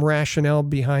there's some rationale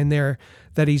behind there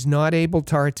that he's not able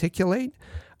to articulate.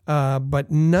 But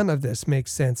none of this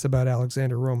makes sense about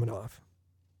Alexander Romanov.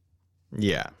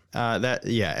 Yeah,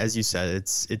 as you said,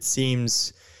 it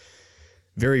seems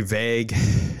very vague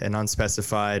and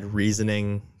unspecified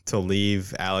reasoning to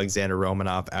leave Alexander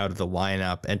Romanov out of the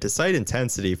lineup and to cite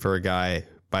intensity for a guy,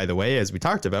 by the way, as we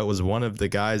talked about, was one of the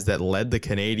guys that led the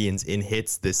Canadiens in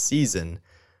hits this season,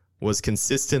 was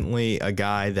consistently a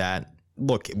guy that,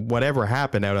 look, whatever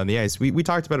happened out on the ice, we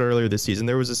talked about it earlier this season.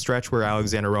 There was a stretch where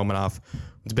Alexander Romanov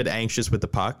was a bit anxious with the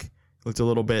puck, looked a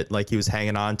little bit like he was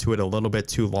hanging on to it a little bit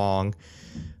too long.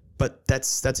 But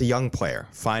that's a young player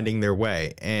finding their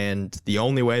way. And the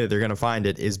only way that they're going to find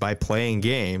it is by playing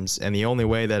games. And the only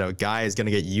way that a guy is going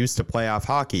to get used to playoff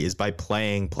hockey is by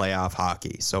playing playoff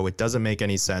hockey. So it doesn't make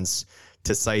any sense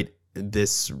to cite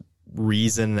this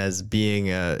reason as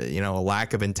being a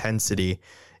lack of intensity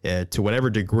to whatever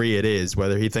degree it is,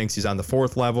 whether he thinks he's on the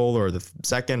 4th level or the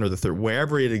 2nd or the 3rd,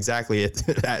 wherever it exactly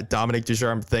Dominic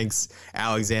Ducharme thinks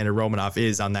Alexander Romanov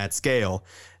is on that scale.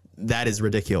 That is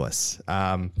ridiculous.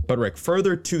 But Rick,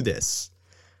 further to this,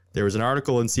 there was an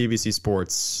article in CBC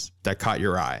Sports that caught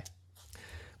your eye.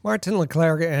 Martin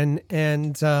Leclerc and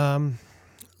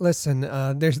listen,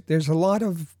 there's a lot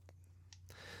of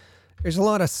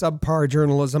subpar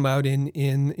journalism out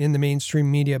in the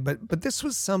mainstream media, but this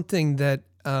was something that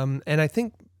and I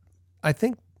think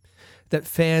that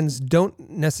fans don't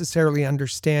necessarily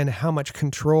understand how much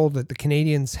control that the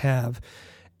Canadiens have,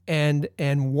 and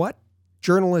what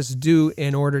journalists do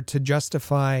in order to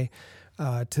justify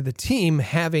to the team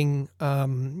having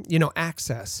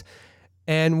access.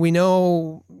 And we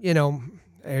know,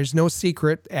 there's no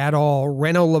secret at all.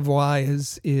 Renaud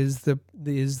Lavoie is the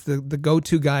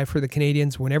go-to guy for the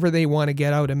Canadiens whenever they want to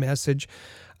get out a message.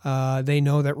 They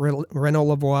know that Renaud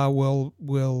Lavoie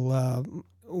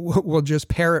will just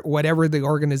parrot whatever the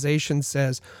organization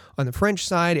says on the French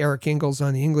side. Eric Engels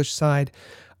on the English side.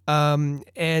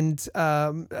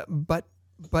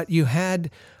 But you had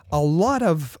a lot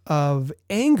of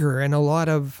anger and a lot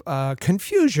of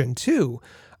confusion too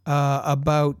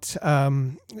about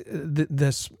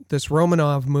this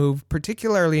Romanov move,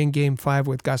 particularly in Game 5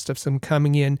 with Gustafsson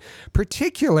coming in.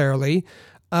 Particularly,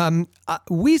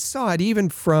 we saw it even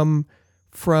from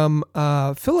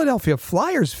Philadelphia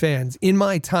Flyers fans in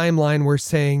my timeline were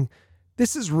saying,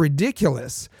 "This is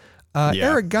ridiculous."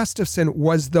 Eric Gustafsson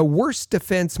was the worst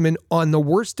defenseman on the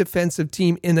worst defensive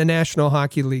team in the National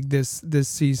Hockey League this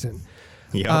season.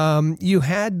 Yep. You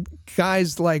had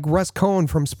guys like Russ Cohen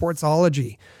from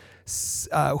Sportsology,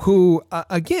 who,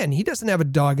 again, he doesn't have a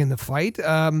dog in the fight.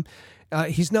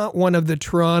 He's not one of the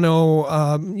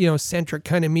Toronto, centric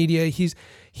kind of media.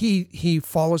 He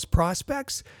follows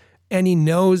prospects. And he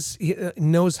knows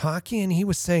hockey, and he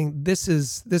was saying this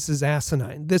is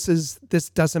asinine. This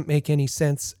doesn't make any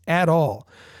sense at all.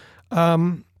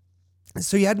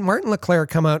 So you had Martin Leclerc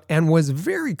come out and was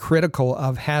very critical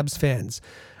of Habs fans,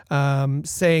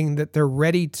 saying that they're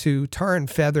ready to tar and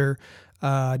feather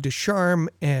Ducharme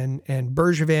and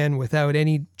Bergevin without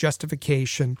any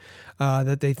justification.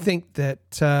 That they think that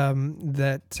the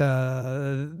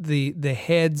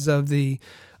heads of the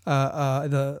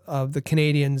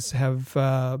Canadiens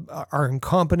are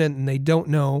incompetent and they don't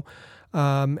know.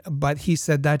 But he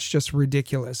said that's just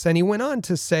ridiculous. And he went on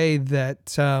to say that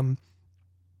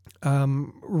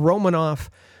Romanov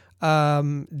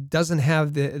doesn't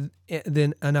have the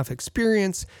enough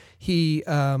experience. He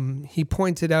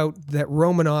pointed out that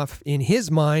Romanov, in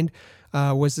his mind,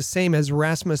 was the same as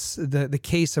the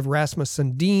case of Rasmus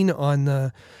Sandin on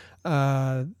the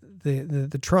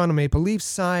Toronto Maple Leafs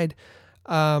side.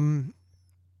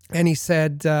 And he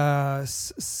said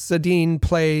Sedin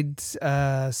played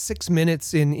 6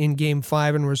 minutes in Game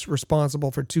 5 and was responsible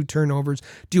for 2 turnovers.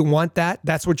 Do you want that?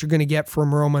 That's what you're going to get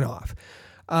from Romanov.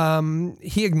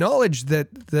 he acknowledged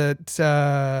that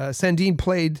Sandin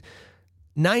played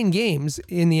 9 games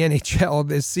in the NHL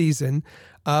this season,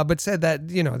 but said that,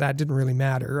 that didn't really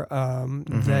matter,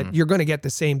 that you're going to get the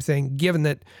same thing given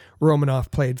that Romanov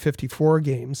played 54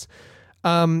 games.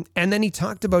 And then he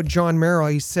talked about John Merrill.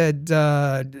 He said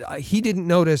he didn't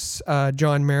notice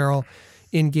John Merrill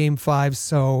in Game 5,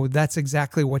 so that's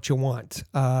exactly what you want,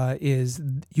 is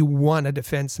you want a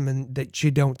defenseman that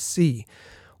you don't see.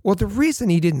 Well, the reason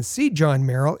he didn't see John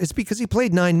Merrill is because he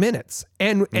played 9 minutes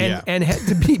and had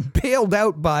to be bailed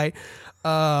out by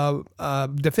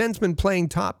defensemen playing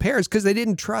top pairs because they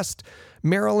didn't trust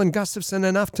Merrill and Gustafsson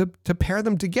enough to pair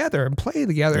them together and play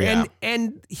together. Yeah.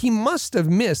 And he must have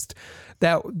missed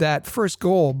that first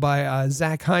goal by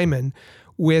Zach Hyman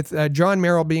with John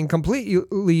Merrill being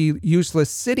completely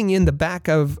useless, sitting in the back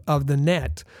of the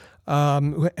net,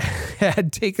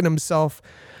 had taken himself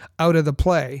out of the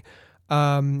play.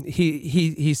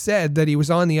 He said that he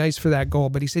was on the ice for that goal,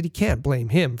 but he said he can't blame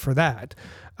him for that.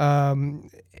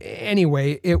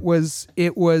 Anyway, it was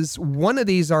one of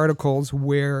these articles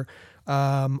where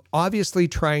obviously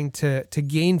trying to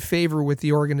gain favor with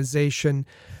the organization.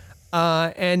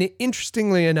 And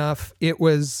interestingly enough, it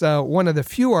was one of the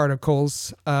few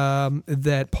articles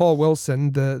that Paul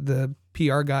Wilson, the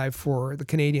PR guy for the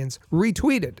Canadiens,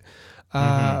 retweeted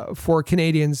for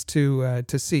Canadians to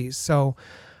see. So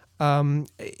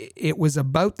it was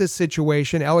about this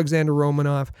situation, Alexander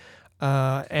Romanov,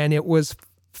 and it was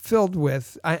filled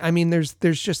with, I mean,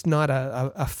 there's just not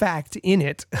a fact in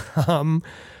it,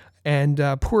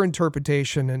 and poor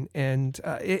interpretation, and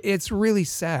it's really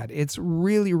sad. It's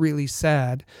really, really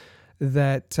sad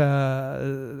that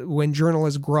when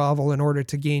journalists grovel in order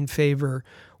to gain favor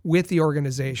with the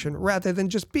organization, rather than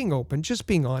just being open, just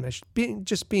being honest,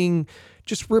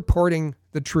 just reporting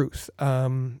the truth.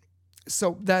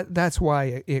 So that's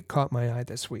why it caught my eye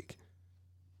this week.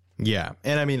 Yeah.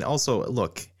 And I mean, also,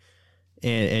 look,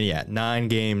 and yeah, 9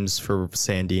 games for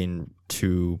Sandin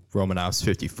to Romanov's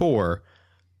 54,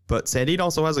 but Sandin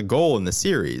also has a goal in the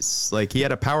series. Like, he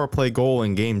had a power play goal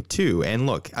in Game 2. And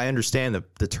look, I understand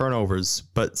the turnovers,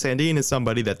 but Sandin is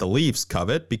somebody that the Leafs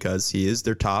covet because he is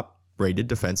their top-rated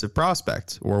defensive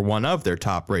prospect, or one of their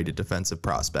top-rated defensive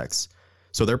prospects.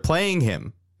 So they're playing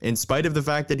him, in spite of the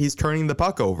fact that he's turning the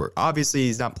puck over. Obviously,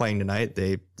 he's not playing tonight.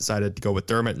 They decided to go with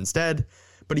Dermott instead.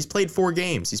 But he's played 4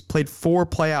 games. He's played 4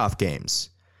 playoff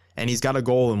games. And he's got a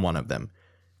goal in one of them.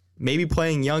 Maybe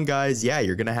playing young guys, yeah,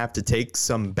 you're going to have to take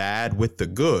some bad with the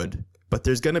good. But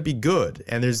there's going to be good.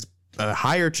 And there's a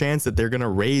higher chance that they're going to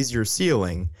raise your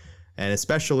ceiling. And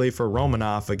especially for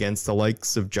Romanov against the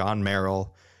likes of John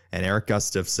Merrill and Erik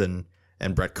Gustafsson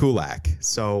and Brett Kulak.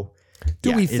 So...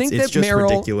 Do we think it's that just Merrill,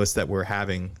 ridiculous that we're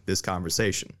having this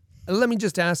conversation? Let me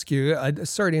just ask you,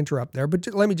 sorry to interrupt there, but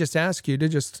let me just ask you to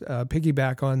just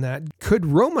piggyback on that. Could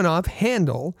Romanov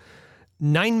handle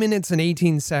 9 minutes and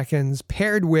 18 seconds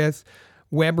paired with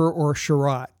Weber or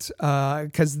Sherratt?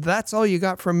 Because that's all you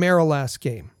got from Merrill last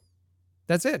game.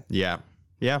 That's it. Yeah.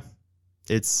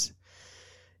 It's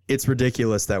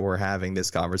ridiculous that we're having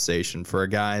this conversation for a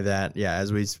guy that, yeah,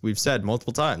 as we've said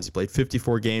multiple times, he played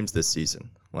 54 games this season.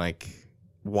 Like,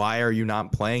 why are you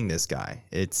not playing this guy?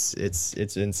 It's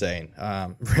insane.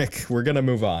 Rick, we're going to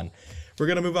move on.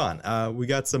 We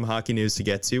got some hockey news to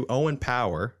get to. Owen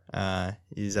Power,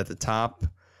 he's at the top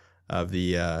of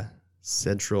the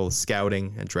central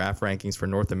scouting and draft rankings for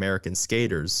North American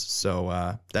skaters.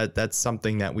 So that's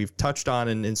something that we've touched on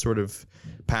in sort of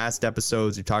past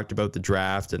episodes. We talked about the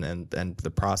draft and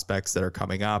the prospects that are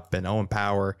coming up. And Owen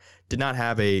Power did not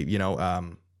have a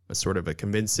sort of a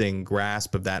convincing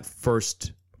grasp of that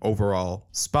first overall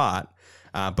spot.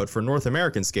 But for North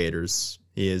American skaters,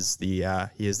 he is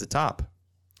the top.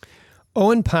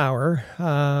 Owen Power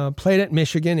played at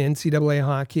Michigan NCAA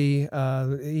hockey.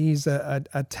 He's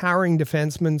a towering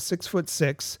defenseman,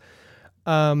 6'6",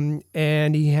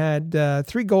 and he had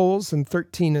 3 goals and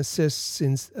 13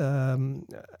 assists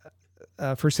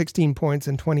for 16 points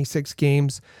in 26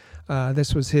 games.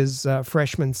 This was his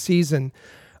freshman season.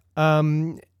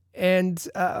 And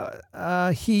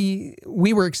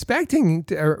we were expecting,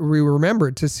 we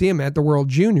remembered to see him at the World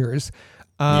Juniors,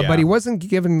 but he wasn't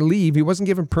given leave. He wasn't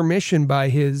given permission by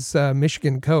his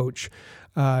Michigan coach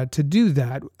to do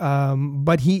that.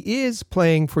 But he is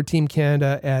playing for Team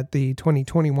Canada at the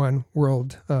 2021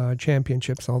 World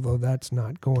Championships, although that's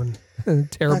not going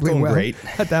terribly well great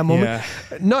at that moment.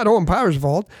 Yeah. Not Owen Power's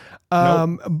fault.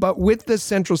 Nope. But with the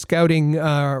central scouting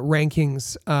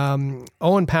rankings,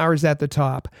 Owen Power's at the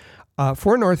top.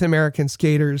 For North American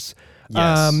skaters,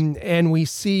 Yes. And we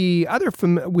see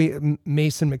Mason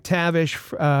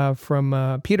McTavish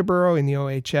from Peterborough in the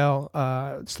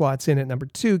OHL slots in at number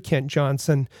 2. Kent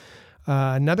Johnson,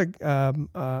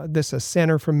 this a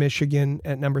center from Michigan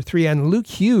at number 3, and Luke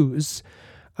Hughes,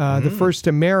 the first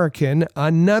American,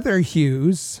 another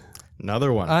Hughes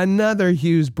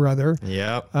brother,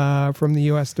 from the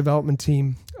U.S. development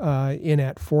team, in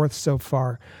at 4th so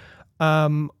far.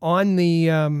 On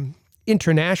the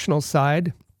international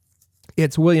side,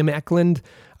 it's William Eklund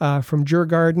from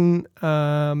Djurgården.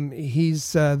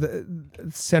 He's the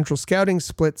Central Scouting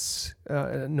splits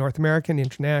North American,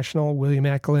 international. William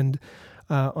Eklund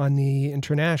on the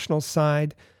international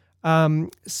side.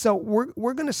 So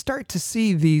we're going to start to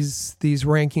see these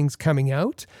rankings coming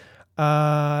out.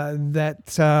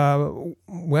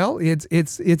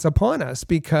 It's upon us,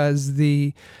 because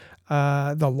the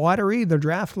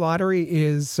draft lottery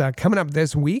is coming up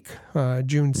this week,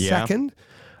 June 2nd.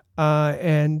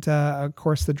 And of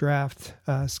course the draft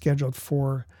scheduled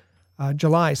for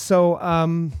July. So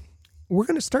we're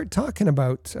going to start talking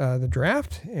about the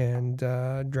draft, and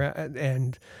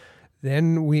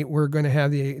then we're going to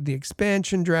have the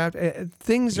expansion draft.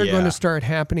 Things are going to start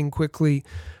happening quickly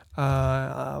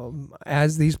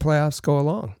as these playoffs go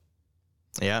along.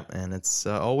 Yeah, and it's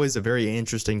always a very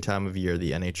interesting time of year,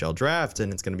 the NHL draft,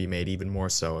 and it's going to be made even more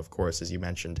so, of course, as you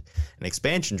mentioned, an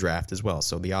expansion draft as well.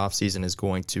 So the offseason is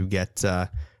going to get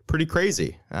pretty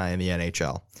crazy in the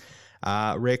NHL.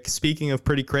 Rick, speaking of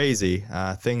pretty crazy,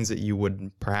 things that you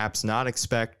would perhaps not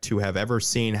expect to have ever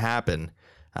seen happen,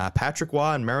 Patrick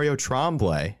Roy and Mario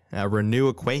Tremblay renew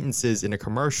acquaintances in a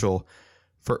commercial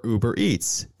for Uber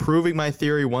Eats, proving my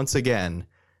theory once again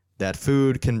that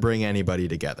food can bring anybody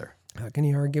together. How can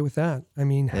you argue with that? I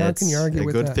mean, how can you argue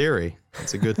with that? It's a good theory.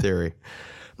 It's a good theory.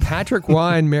 Patrick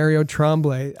Roy and Mario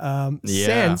Tremblay,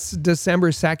 since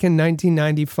December 2nd,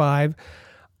 1995,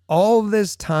 all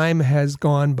this time has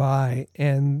gone by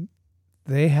and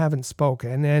they haven't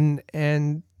spoken.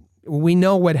 And we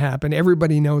know what happened.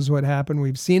 Everybody knows what happened.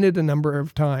 We've seen it a number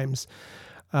of times.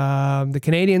 The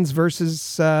Canadiens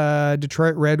versus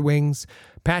Detroit Red Wings.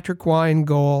 Patrick Roy in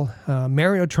goal.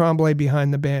 Mario Tremblay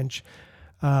behind the bench.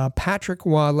 Patrick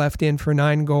Roy left in for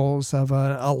 9 goals of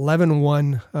an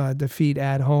 11-1 defeat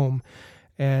at home.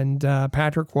 And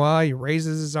Patrick Roy, he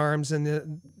raises his arms in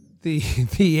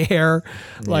the air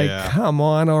like, come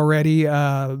on already.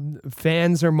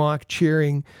 Fans are mock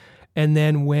cheering. And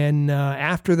then when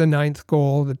after the 9th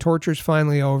goal, the torture's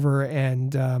finally over,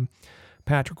 and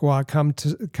Patrick Roy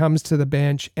comes to the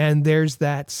bench, and there's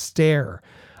that stare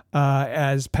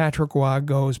as Patrick Roy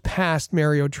goes past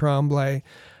Mario Tremblay.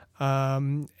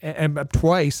 And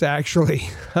twice actually.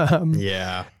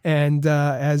 And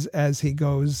as he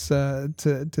goes to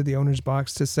the owner's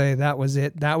box to say that was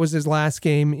it. That was his last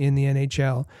game in the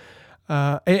NHL.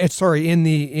 For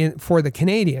the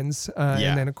Canadiens.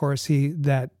 And then of course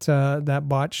that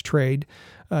botched trade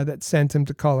that sent him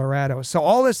to Colorado. So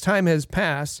all this time has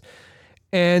passed,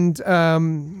 and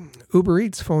Uber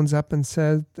Eats phones up and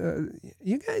says,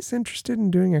 "You guys interested in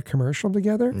doing a commercial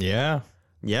together?" Yeah.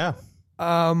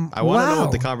 I want to know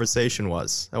what the conversation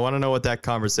was. I want to know what that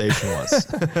conversation was.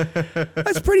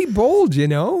 That's pretty bold, you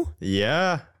know?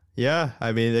 Yeah.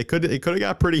 I mean, it could have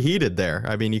got pretty heated there.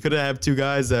 I mean, you could have 2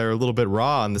 guys that are a little bit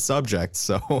raw on the subject.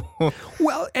 So,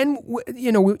 well, and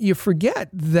you forget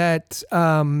that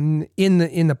in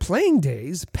the playing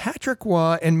days, Patrick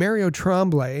Roy and Mario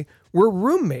Tremblay were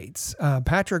roommates.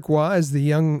 Patrick Roy is the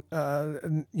young,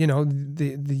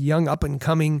 the young up and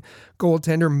coming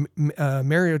goaltender.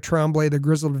 Mario Tremblay, the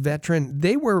grizzled veteran.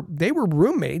 They were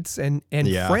roommates and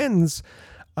friends.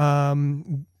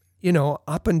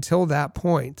 Up until that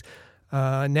point.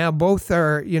 Now both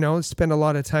are, spend a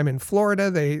lot of time in Florida.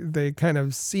 They kind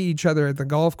of see each other at the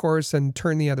golf course and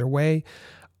turn the other way.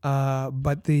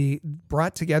 But the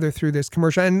brought together through this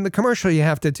commercial, and the commercial you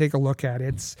have to take a look at.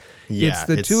 It's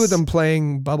the 2 of them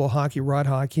playing bubble hockey, rod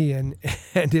hockey, and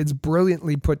it's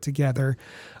brilliantly put together,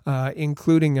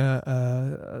 including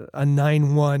a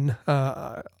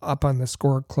 9-1 up on the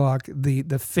score clock.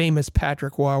 The famous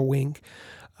Patrick Roy wink.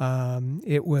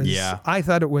 I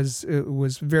thought it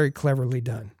was very cleverly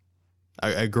done.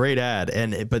 A great ad.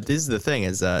 But this is the thing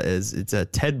is it's a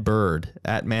Ted Bird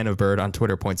at Man of Bird on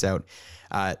Twitter points out,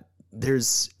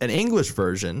 there's an English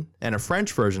version and a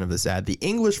French version of this ad. The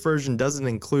English version doesn't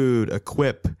include a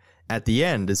quip at the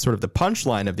end. It's sort of the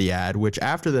punchline of the ad, which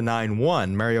after the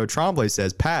 9-1, Mario Tremblay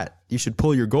says, "Pat, you should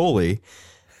pull your goalie."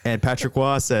 And Patrick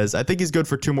Roy says, "I think he's good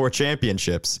for 2 more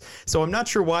championships." So I'm not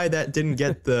sure why that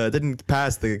didn't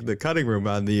pass the cutting room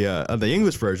on the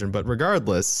English version, but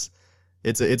regardless,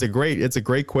 it's a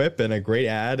great quip and a great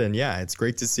ad, and yeah, it's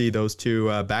great to see those two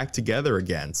back together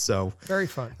again. So very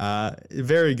fun.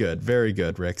 Very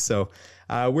good, Rick. So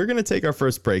we're gonna take our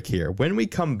first break here. When we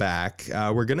come back,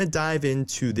 we're gonna dive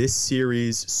into this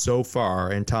series so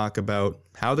far and talk about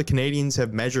how the Canadiens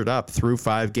have measured up through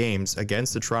 5 games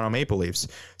against the Toronto Maple Leafs.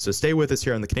 So stay with us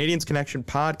here on the Canadiens Connection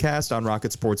podcast on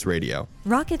Rocket Sports Radio.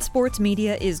 Rocket Sports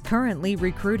Media is currently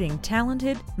recruiting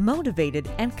talented, motivated,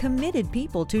 and committed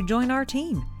people to join our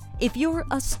team. If you're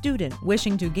a student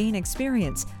wishing to gain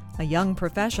experience, a young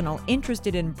professional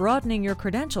interested in broadening your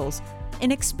credentials,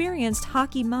 an experienced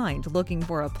hockey mind looking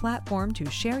for a platform to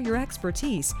share your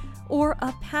expertise, or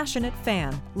a passionate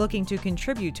fan looking to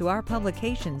contribute to our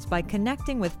publications by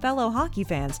connecting with fellow hockey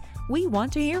fans, we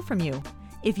want to hear from you.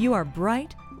 If you are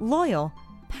bright, loyal,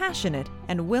 passionate,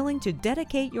 and willing to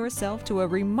dedicate yourself to a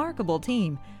remarkable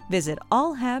team, visit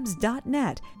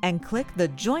allhabs.net and click the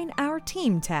Join Our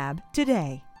Team tab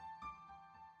today.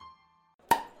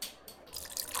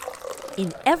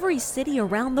 In every city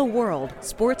around the world,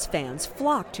 sports fans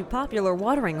flock to popular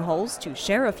watering holes to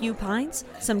share a few pints,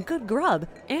 some good grub,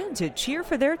 and to cheer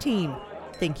for their team.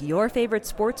 Think your favorite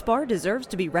sports bar deserves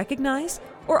to be recognized?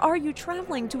 Or are you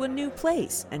traveling to a new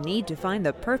place and need to find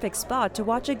the perfect spot to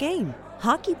watch a game?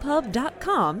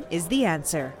 HockeyPub.com is the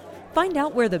answer. Find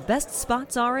out where the best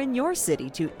spots are in your city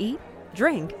to eat,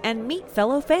 drink, and meet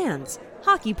fellow fans.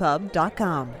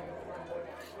 HockeyPub.com.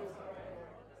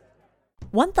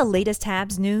 Want the latest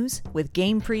Habs news with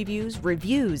game previews,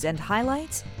 reviews, and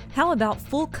highlights? How about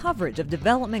full coverage of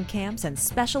development camps and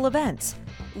special events?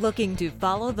 Looking to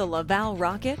follow the Laval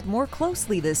Rocket more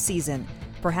closely this season?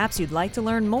 Perhaps you'd like to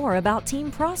learn more about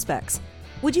team prospects.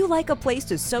 Would you like a place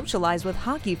to socialize with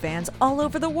hockey fans all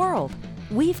over the world?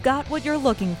 We've got what you're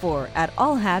looking for at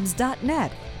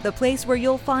allhabs.net, the place where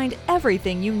you'll find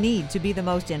everything you need to be the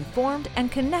most informed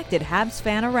and connected Habs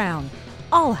fan around.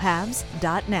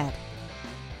 allhabs.net.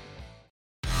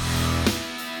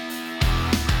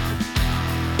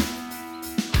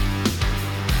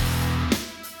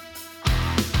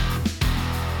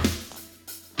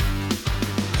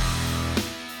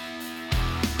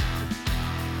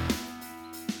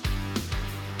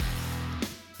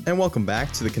 And welcome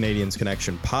back to the Canadiens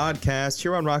Connection podcast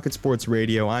here on Rocket Sports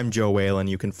Radio. I'm Joe Whalen.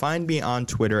 You can find me on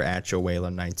Twitter at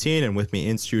JoeWhalen19, and with me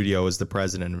in studio is the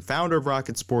president and founder of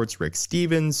Rocket Sports, Rick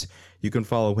Stevens. You can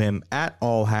follow him at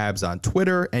AllHabs on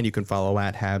Twitter, and you can follow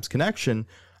at Habs Connection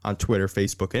on Twitter,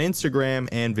 Facebook, and Instagram,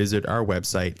 and visit our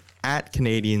website at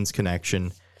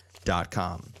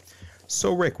CanadiensConnection.com.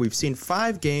 So, Rick, we've seen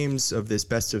 5 games of this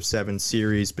best-of-7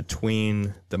 series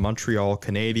between the Montreal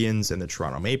Canadiens and the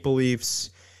Toronto Maple Leafs.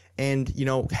 And, you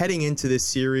know, heading into this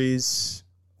series,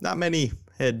 not many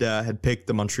had picked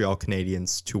the Montreal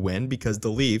Canadiens to win because the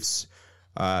Leafs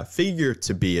figure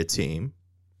to be a team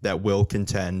that will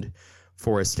contend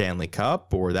for a Stanley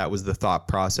Cup, or that was the thought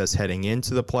process heading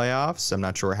into the playoffs. I'm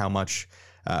not sure how much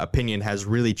opinion has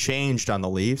really changed on the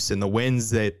Leafs. And the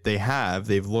wins that they have,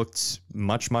 they've looked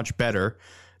much, much better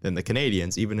than the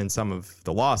Canadiens. Even in some of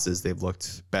the losses, they've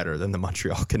looked better than the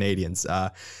Montreal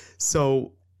Canadiens.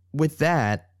 So with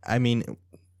that, I mean,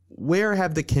 where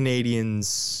have the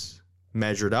Canadiens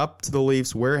measured up to the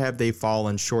Leafs? Where have they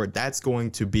fallen short? That's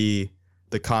going to be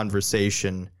the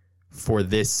conversation for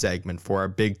this segment, for our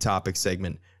big topic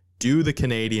segment. Do the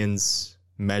Canadiens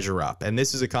measure up? And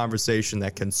this is a conversation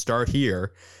that can start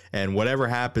here, and whatever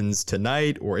happens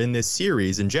tonight or in this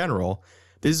series in general,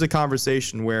 this is a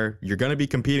conversation where you're going to be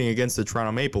competing against the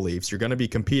Toronto Maple Leafs. You're going to be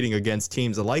competing against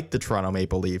teams like the Toronto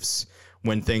Maple Leafs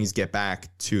when things get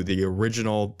back to the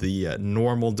original, the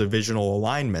normal divisional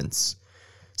alignments.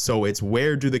 So it's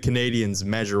where do the Canadiens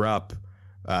measure up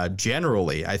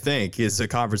generally, I think, is a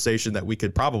conversation that we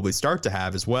could probably start to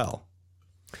have as well.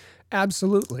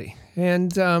 Absolutely.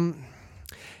 And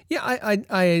yeah,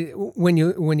 I when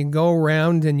you go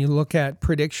around and you look at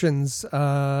predictions,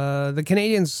 the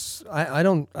Canadiens, I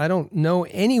don't know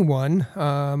anyone.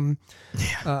 Well,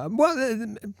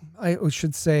 I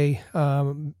should say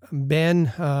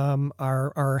Ben,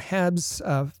 our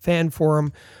Habs fan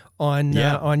forum on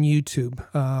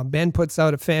YouTube. Ben puts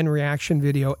out a fan reaction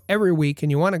video every week,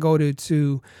 and you want to go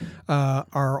to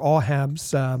our All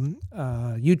Habs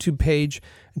YouTube page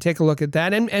and take a look at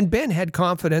that. And Ben had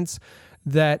confidence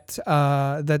that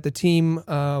the team,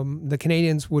 the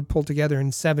Canadiens, would pull together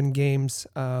in 7 games,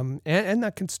 and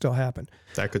that could still happen.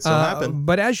 That could still happen.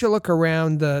 But as you look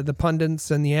around the pundits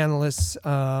and the analysts,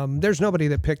 there's nobody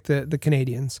that picked the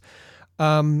Canadiens.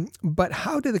 But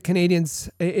how do the Canadiens,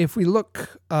 if we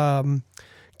look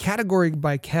category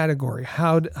by category,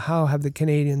 how have the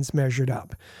Canadiens measured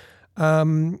up?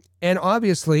 And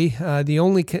obviously, the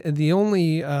only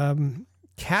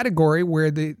category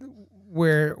where the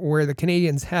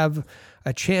Canadiens have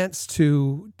a chance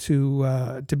to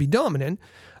be dominant,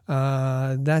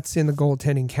 that's in the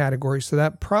goaltending category. So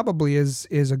that probably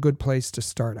is a good place to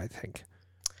start, I think.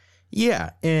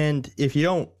 Yeah, and if you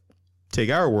don't take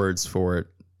our words for it,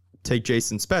 take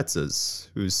Jason Spezza's,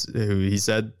 who he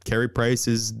said Carey Price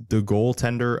is the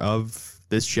goaltender of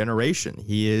this generation.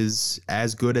 He is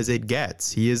as good as it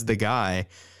gets. He is the guy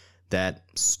that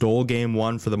stole game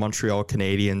one for the Montreal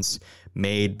Canadiens,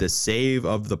 made the save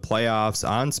of the playoffs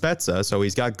on Spezza, so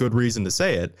he's got good reason to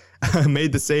say it,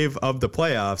 made the save of the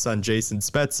playoffs on Jason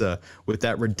Spezza with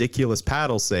that ridiculous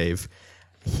paddle save.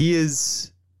 He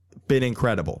has been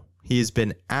incredible. He has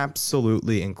been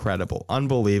absolutely incredible,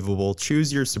 unbelievable.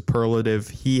 Choose your superlative.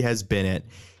 He has been it.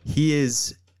 He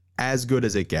is as good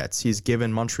as it gets. He's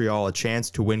given Montreal a chance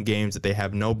to win games that they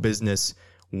have no business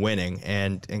winning.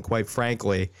 And quite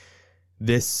frankly,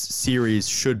 this series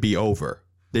should be over.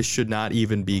 This should not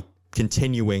even be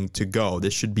continuing to go.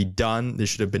 This should be done. This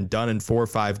should have been done in 4 or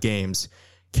 5 games.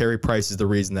 Carey Price is the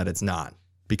reason that it's not,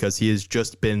 because he has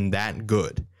just been that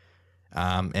good.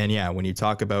 And yeah, when you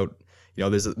talk about,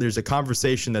 there's a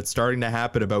conversation that's starting to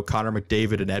happen about Connor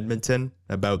McDavid in Edmonton,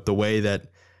 about the way that,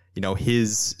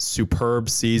 his superb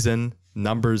season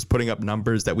numbers, putting up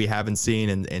numbers that we haven't seen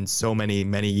in so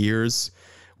many years,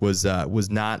 was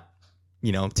not,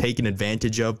 taken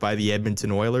advantage of by the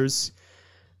Edmonton Oilers.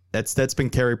 That's been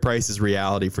Carey Price's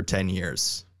reality for 10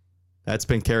 years. That's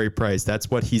been Carey Price. That's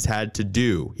what he's had to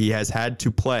do. He has had to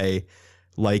play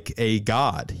like a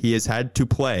god. He has had to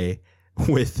play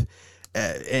with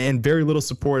and very little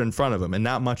support in front of him, and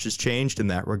not much has changed in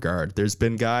that regard. There's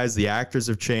been guys, the actors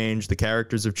have changed, the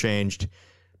characters have changed,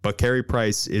 but Carey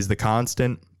Price is the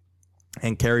constant,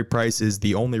 and Carey Price is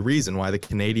the only reason why the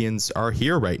Canadiens are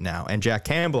here right now. And Jack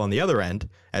Campbell on the other end,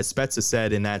 as Spezza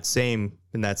said in that same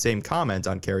comment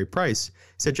on Carey Price,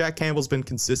 said Jack Campbell's been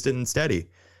consistent and steady.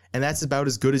 And that's about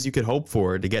as good as you could hope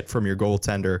for to get from your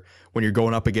goaltender when you're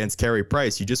going up against Carey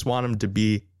Price. You just want him to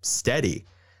be steady.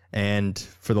 And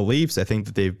for the Leafs, I think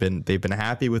that they've been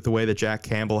happy with the way that Jack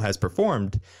Campbell has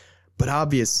performed. But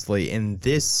obviously, in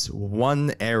this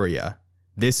one area,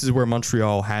 this is where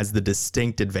Montreal has the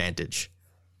distinct advantage.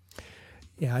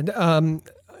 Yeah,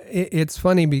 it's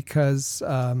funny because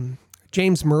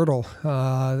James Myrtle,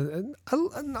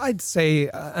 I'd say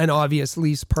an obvious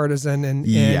Leafs partisan, and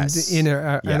yes. in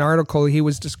an article he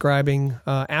was describing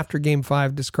after Game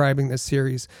 5, describing this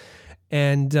series.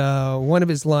 And one of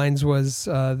his lines was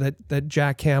that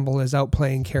Jack Campbell is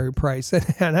outplaying Carey Price,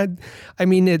 and I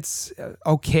mean it's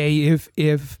okay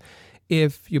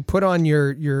if you put on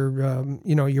your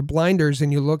blinders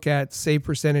and you look at save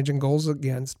percentage and goals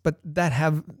against, but that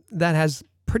has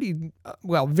pretty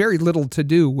very little to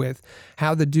do with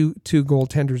how the two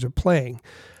goaltenders are playing.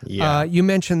 Yeah. You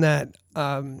mentioned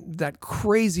that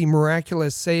crazy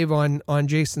miraculous save on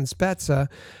Jason Spezza.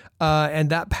 And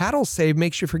that paddle save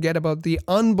makes you forget about the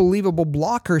unbelievable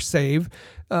blocker save.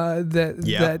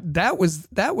 That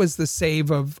was the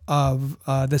save of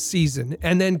the season.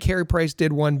 And then Carey Price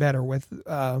did one better with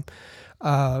the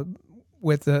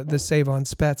save on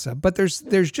Spezza. But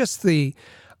there's just the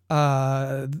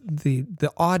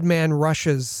odd man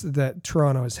rushes that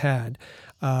Toronto's had,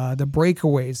 the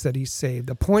breakaways that he saved,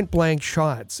 the point blank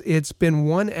shots. It's been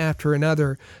one after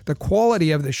another. The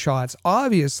quality of the shots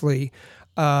obviously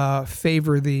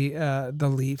favor the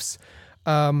Leafs,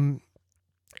 and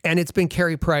it's been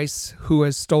Carey Price who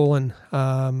has stolen.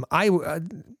 I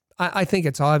think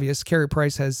it's obvious Carey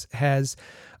Price has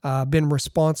been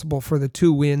responsible for the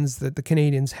 2 wins that the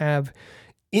Canadiens have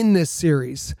in this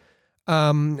series.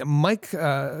 Mike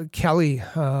Kelly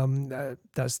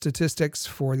does statistics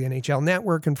for the NHL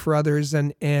Network and for others,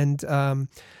 and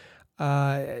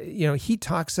he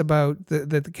talks about that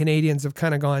the Canadiens have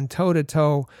kind of gone toe to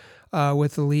toe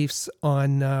with the Leafs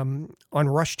on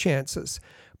rush chances,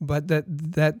 but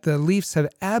that the Leafs have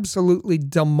absolutely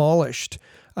demolished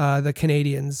the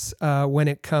Canadiens when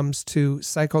it comes to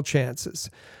cycle chances,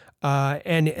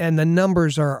 and the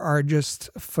numbers are just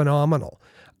phenomenal.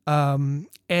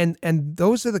 And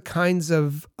those are the kinds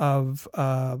of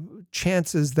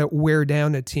chances that wear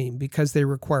down a team because they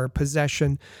require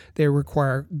possession, they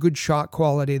require good shot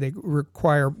quality, they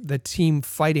require the team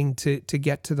fighting to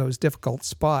get to those difficult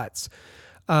spots.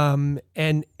 And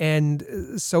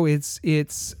so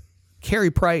it's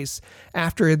Carey Price,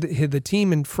 after the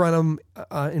team in front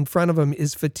of him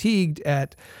is fatigued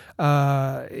at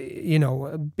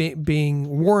being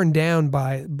worn down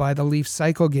by the Leafs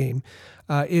cycle game,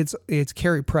 it's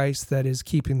Carey Price that is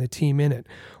keeping the team in it.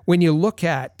 When you look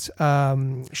at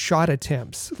shot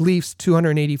attempts, Leafs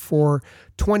 284,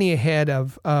 20 ahead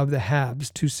of the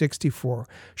Habs 264.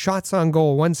 Shots on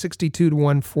goal 162 to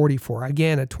 144.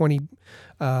 Again,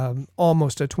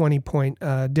 almost a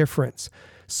 20-point difference.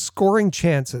 Scoring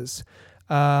chances.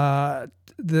 The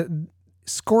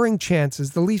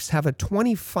Leafs have a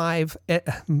 25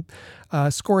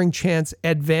 scoring chance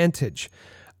advantage.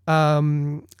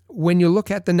 When you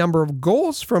look at the number of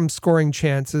goals from scoring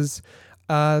chances,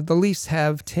 the Leafs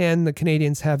have 10, the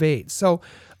Canadians have 8. So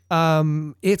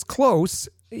it's close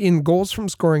in goals from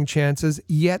scoring chances,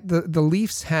 yet the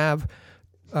Leafs have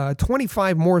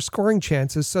 25 more scoring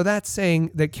chances. So that's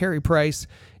saying that Carey Price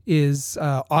is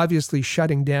obviously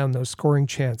shutting down those scoring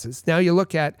chances. Now you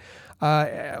look at,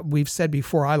 we've said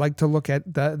before, I like to look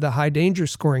at the high danger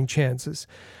scoring chances.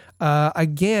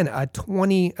 Again, a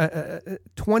 20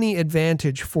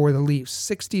 advantage for the Leafs,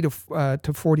 60 to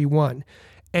 41.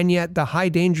 And yet the high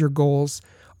danger goals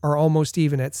are almost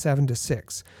even at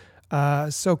 7-6.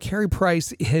 So Carey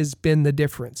Price has been the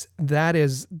difference.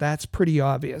 That's pretty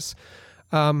obvious.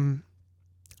 In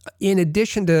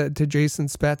addition to Jason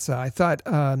Spezza, I thought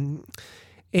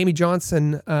Amy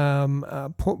Johnson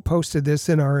posted this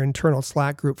in our internal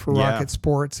Slack group for Rocket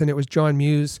Sports, and it was John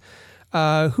Muse,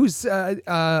 who's kind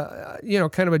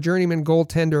of a journeyman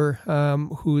goaltender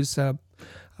who's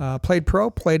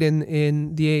played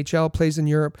in the AHL, plays in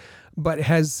Europe, but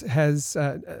has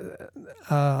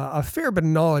a fair bit of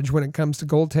knowledge when it comes to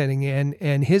goaltending.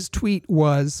 And his tweet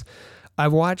was,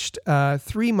 "I've watched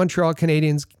 3 Montreal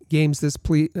Canadiens games this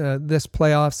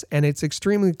playoffs, and it's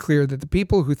extremely clear that the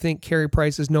people who think Carey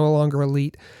Price is no longer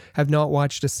elite have not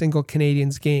watched a single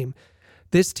Canadiens game.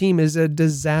 This team is a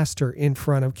disaster in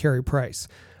front of Carey Price."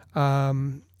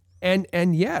 And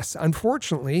yes,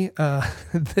 unfortunately,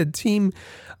 the team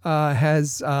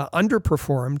has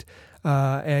underperformed,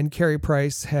 and Carey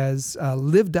Price has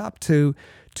lived up to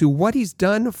what he's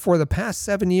done for the past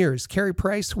 7 years. Carey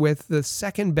Price with the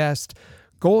second best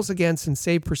goals against and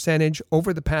save percentage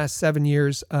over the past 7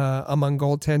 years among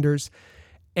goaltenders,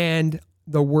 and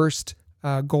the worst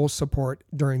goal support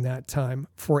during that time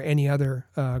for any other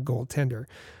goaltender.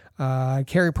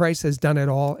 Carey Price has done it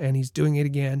all, and he's doing it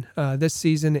again this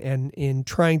season, and in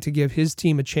trying to give his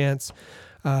team a chance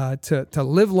to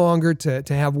live longer, to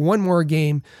have one more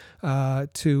game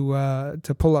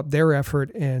to pull up their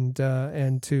effort and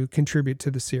to contribute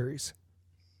to the series.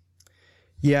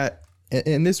 Yeah,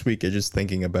 and this week, I'm just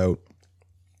thinking about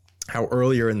how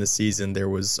earlier in the season there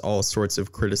was all sorts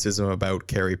of criticism about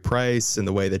Carey Price and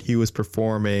the way that he was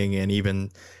performing, and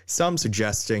even some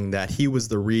suggesting that he was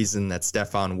the reason that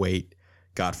Stefan Waite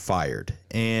got fired.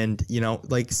 And,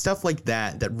 stuff like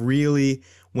that really,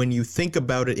 when you think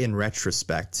about it in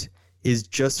retrospect, is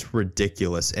just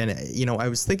ridiculous. And, I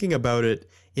was thinking about it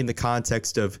in the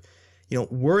context of,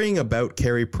 worrying about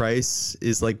Carey Price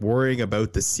is like worrying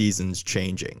about the seasons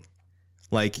changing.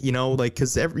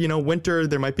 Because winter,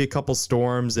 there might be a couple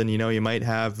storms, and, you might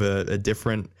have a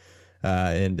different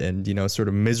and sort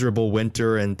of miserable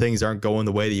winter, and things aren't going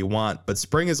the way that you want. But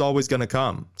spring is always going to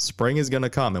come. Spring is going to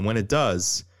come. And when it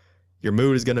does, your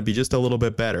mood is going to be just a little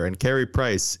bit better. And Carey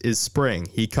Price is spring.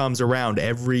 He comes around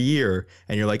every year,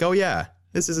 and you're like, oh, yeah,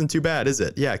 this isn't too bad, is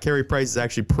it? Yeah, Carey Price is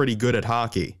actually pretty good at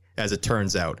hockey, as it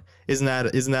turns out. Isn't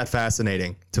that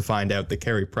fascinating to find out that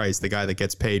Carey Price, the guy that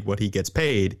gets paid what he gets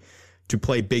paid to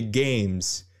play big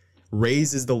games,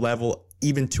 raises the level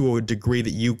even to a degree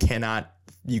that you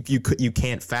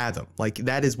can't fathom. Like,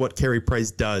 that is what Carey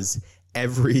Price does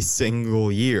every single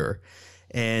year.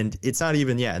 And it's not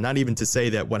even to say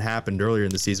that what happened earlier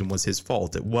in the season was his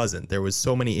fault. It wasn't. There was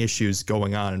so many issues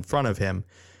going on in front of him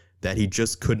that he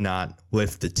just could not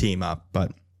lift the team up.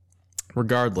 But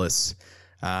regardless,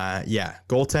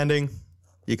 goaltending,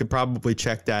 you could probably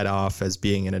check that off as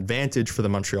being an advantage for the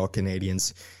Montreal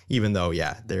Canadiens, even though,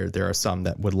 there are some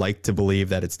that would like to believe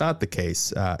that it's not the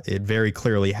case. It very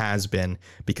clearly has been,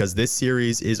 because this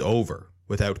series is over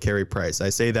without Carey Price. I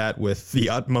say that with the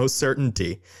utmost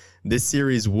certainty. This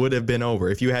series would have been over.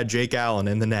 If you had Jake Allen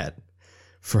in the net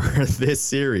for this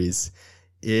series,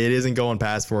 it isn't going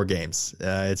past 4 games.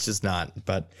 It's just not.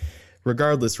 But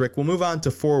regardless, Rick, we'll move on to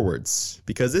forwards,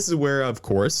 because this is where, of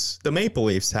course, the Maple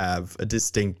Leafs have a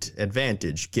distinct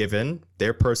advantage given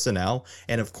their personnel.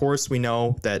 And of course, we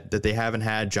know that they haven't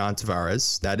had John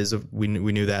Tavares. That is we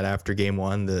knew that after game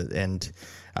 1.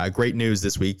 Great news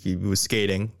this week. He was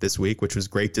skating this week, which was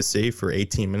great to see for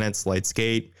 18 minutes, light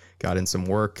skate, got in some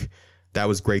work. That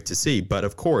was great to see. But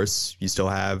of course, you still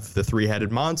have the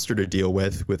three-headed monster to deal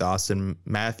with Austin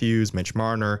Matthews, Mitch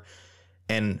Marner,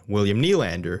 and William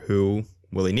Nylander, who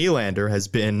Willie Nylander has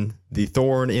been the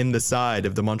thorn in the side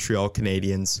of the Montreal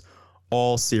Canadiens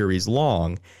all series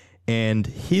long. And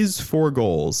his 4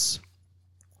 goals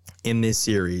in this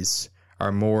series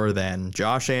are more than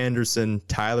Josh Anderson,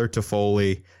 Tyler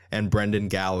Toffoli, and Brendan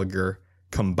Gallagher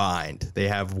combined. They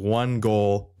have 1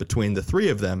 goal between the 3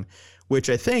 of them, which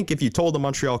I think if you told a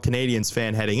Montreal Canadiens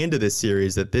fan heading into this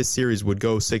series that this series would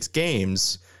go 6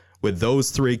 games with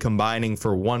those 3 combining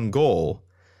for 1 goal,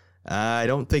 I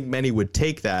don't think many would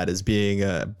take that as being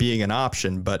an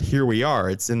option. But here we are.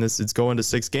 It's going to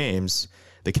 6 games.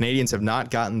 The Canadiens have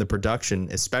not gotten the production,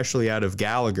 especially out of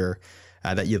Gallagher,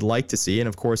 that you'd like to see. And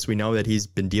of course, we know that he's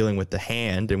been dealing with the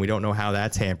hand, and we don't know how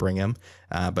that's hampering him.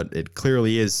 But it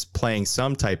clearly is playing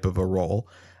some type of a role.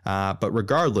 But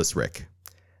regardless, Rick,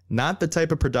 not the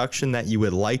type of production that you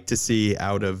would like to see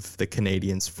out of the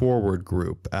Canadiens forward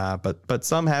group, but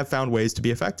some have found ways to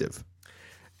be effective.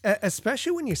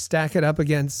 Especially when you stack it up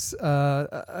against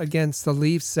the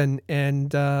Leafs,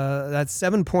 and that's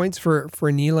 7 points for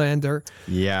Nylander.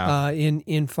 Yeah.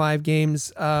 In 5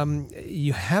 games,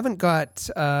 you haven't got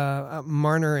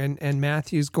Marner and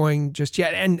Matthews going just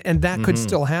yet, and that could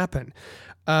still happen.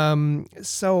 With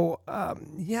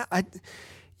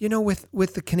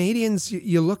the Canadiens,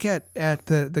 you look at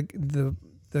the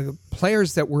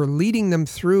players that were leading them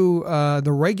through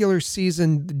the regular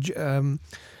season,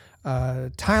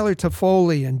 Tyler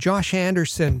Toffoli and Josh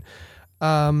Anderson.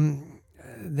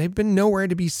 They've been nowhere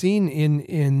to be seen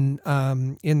in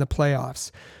the playoffs.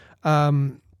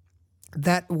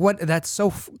 That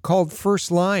so-called first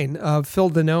line of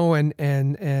Phil Deneau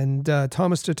and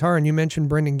Thomas Tatar, and you mentioned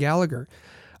Brendan Gallagher.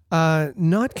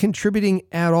 Not contributing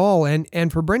at all.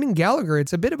 And for Brendan Gallagher,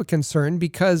 it's a bit of a concern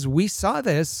because we saw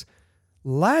this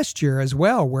last year as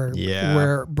well,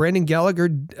 where Brendan Gallagher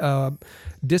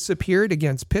disappeared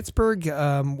against Pittsburgh.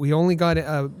 We only got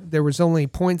there was only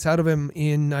points out of him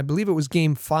in, I believe it was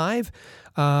Game 5,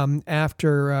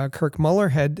 after Kirk Muller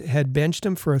had benched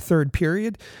him for a third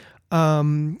period.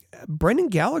 Brendan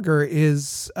Gallagher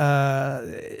is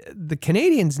the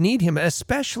Canadiens need him,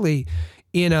 especially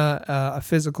in a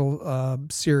physical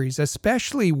series,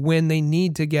 especially when they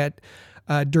need to get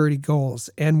dirty goals.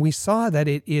 And we saw that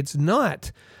it's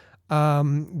not.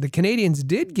 The Canadiens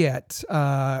did get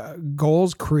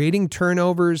goals, creating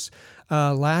turnovers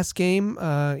last game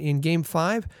in Game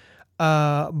 5,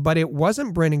 but it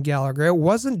wasn't Brendan Gallagher. It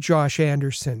wasn't Josh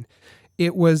Anderson.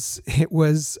 It was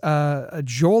Joel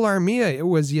Armia. It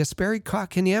was Jesperi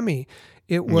Kotkaniemi.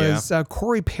 It was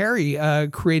Corey Perry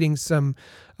creating some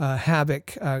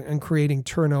havoc and creating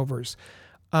turnovers.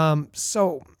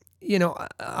 So,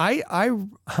 I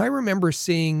remember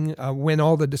seeing when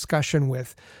all the discussion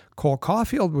with Cole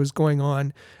Caulfield was going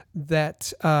on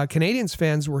that Canadiens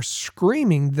fans were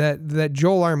screaming that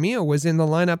Joel Armia was in the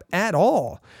lineup at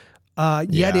all.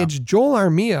 Yet it's Joel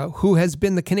Armia who has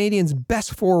been the Canadiens'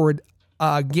 best forward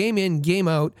game in, game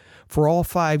out for all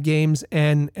 5 games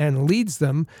and leads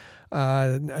them.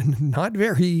 Not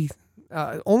very,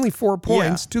 only 4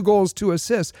 points, 2 goals, 2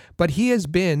 assists, but he has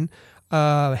been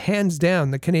hands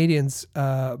down the Canadiens'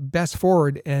 best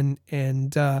forward, and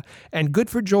good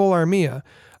for Joel Armia.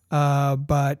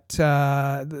 But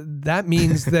that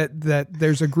means that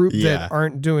there's a group that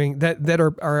aren't doing that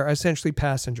are essentially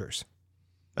passengers.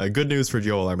 Good news for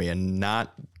Joel Armia,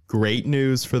 not great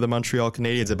news for the Montreal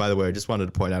Canadiens. And by the way, I just wanted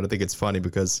to point out, I think it's funny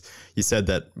because you said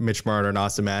that Mitch Marner and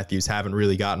Austin Matthews haven't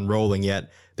really gotten rolling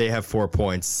yet. They have 4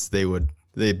 points. They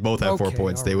both have 4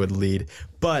 points. They would lead.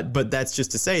 But that's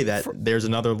just to say that there's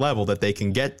another level that they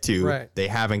can get to. Right. They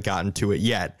haven't gotten to it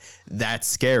yet. That's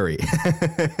scary.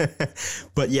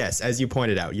 But yes, as you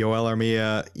pointed out, Joel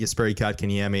Armia, Jesperi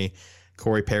Kotkaniemi,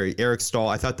 Corey Perry, Eric Stahl.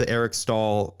 I thought the Eric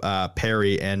Stahl,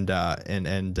 Perry, and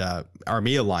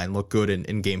Armia line looked good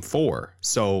in Game 4.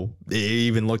 So it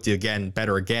even looked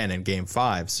better again in Game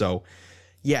 5. So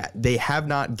yeah, they have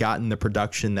not gotten the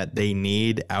production that they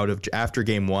need after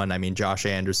Game 1. I mean, Josh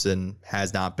Anderson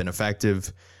has not been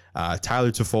effective.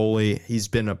 Tyler Toffoli, he's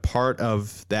been a part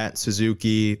of that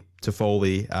Suzuki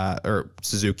Caulfield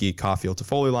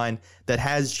Toffoli line that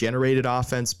has generated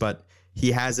offense, but he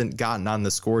hasn't gotten on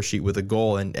the score sheet with a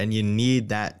goal, and you need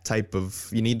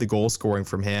the goal scoring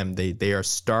from him. They are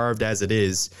starved as it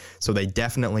is, so they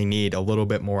definitely need a little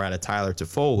bit more out of Tyler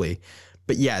Toffoli.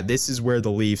 But yeah, this is where the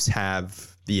Leafs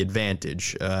have the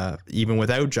advantage, even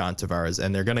without John Tavares,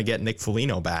 and they're going to get Nick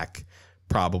Foligno back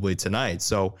probably tonight.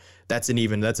 So that's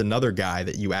another guy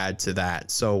that you add to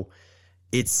that. So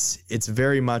it's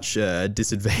very much a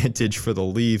disadvantage for the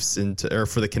Leafs or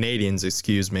for the Canadians,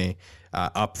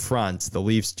 up front. The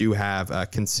Leafs do have a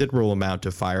considerable amount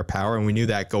of firepower, and we knew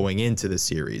that going into the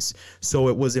series. So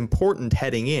it was important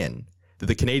heading in that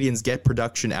the Canadians get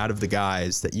production out of the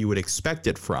guys that you would expect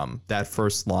it from. That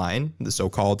first line, the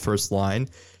so-called first line,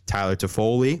 Tyler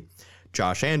Toffoli,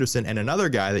 Josh Anderson, and another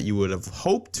guy that you would have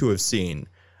hoped to have seen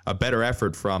a better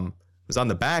effort from was on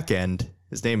the back end.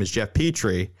 His name is Jeff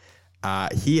Petrie.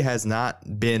 He has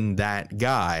not been that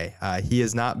guy. He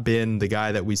has not been the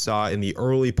guy that we saw in the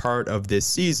early part of this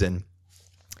season.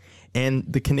 And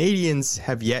the Canadians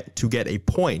have yet to get a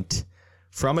point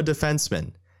from a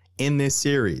defenseman in this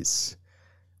series,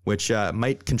 which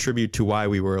might contribute to why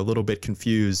we were a little bit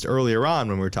confused earlier on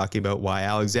when we were talking about why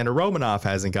Alexander Romanov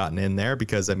hasn't gotten in there.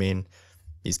 Because, I mean,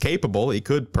 he's capable. He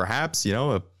could perhaps,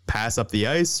 pass up the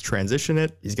ice, transition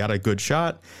it. He's got a good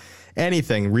shot.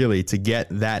 Anything really to get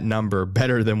that number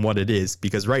better than what it is,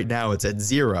 because right now it's at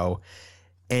 0.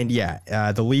 And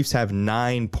the Leafs have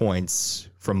 9 points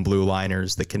from blue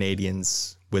liners, the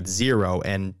Canadians with 0.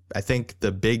 And I think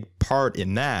the big part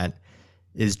in that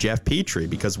is Jeff Petrie,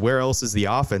 because where else is the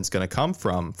offense going to come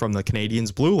from the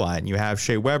Canadians' blue line? You have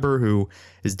Shea Weber, who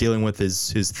is dealing with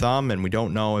his thumb, and we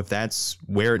don't know if that's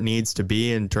where it needs to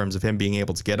be in terms of him being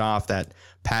able to get off that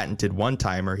patented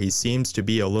one-timer. He seems to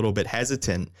be a little bit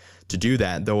hesitant to do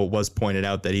that, though it was pointed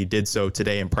out that he did so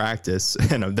today in practice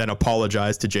and then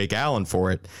apologized to Jake Allen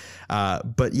for it.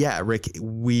 But yeah, Rick,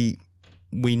 we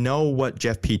know what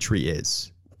Jeff Petrie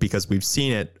is because we've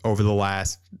seen it over the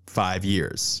last 5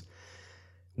 years.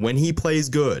 When he plays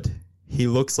good, he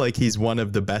looks like he's one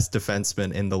of the best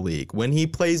defensemen in the league. When he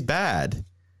plays bad,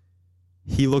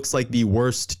 he looks like the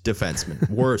worst defenseman.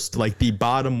 Worst, like the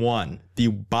bottom one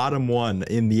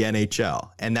in the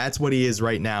NHL. And that's what he is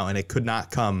right now, and it could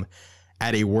not come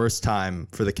at a worse time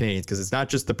for the Canadians, because it's not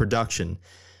just the production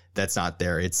that's not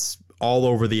there. It's all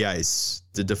over the ice.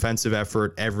 The defensive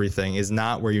effort, everything is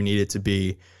not where you need it to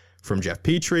be from Jeff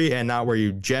Petrie, and not where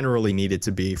you generally need it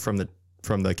to be from the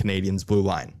Canadians' blue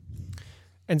line.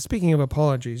 And speaking of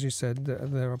apologies, you said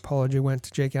the apology went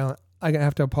to Jake Allen. I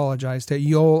have to apologize to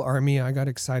Joel Armia. I got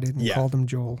excited and called him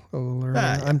Joel a little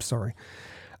earlier. I'm sorry.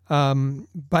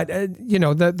 But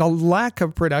the lack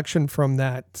of production from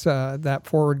that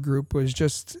forward group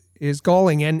is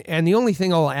galling. And the only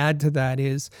thing I'll add to that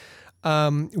is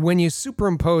when you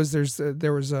superimpose,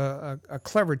 there was a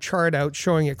clever chart out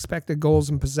showing expected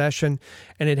goals in possession,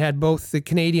 and it had both the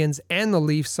Canadians and the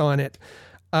Leafs on it.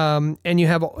 And you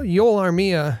have Joel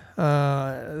Armia,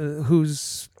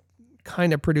 who's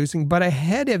kind of producing, but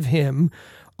ahead of him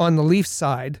on the Leafs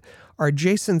side are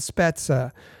Jason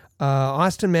Spezza,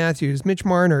 Austin Matthews, Mitch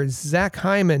Marner, Zach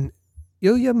Hyman,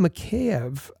 Ilya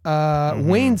Mikheyev,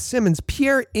 Wayne Simmons,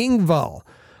 Pierre Engvall.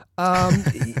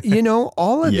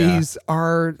 All of these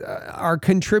are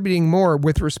contributing more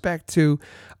with respect to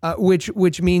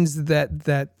which means that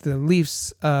the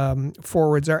Leafs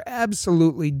forwards are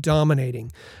absolutely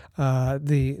dominating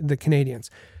the Canadians.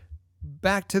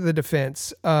 Back to the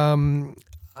defense.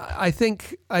 I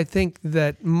think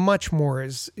that much more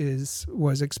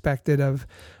was expected of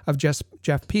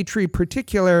Jeff Petrie,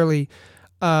 particularly.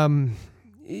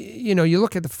 You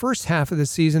look at the first half of the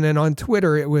season, and on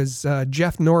Twitter it was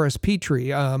Jeff Norris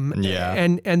Petrie,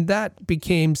 and that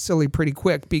became silly pretty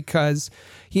quick because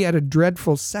he had a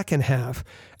dreadful second half,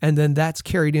 and then that's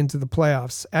carried into the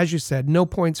playoffs. As you said, no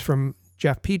points from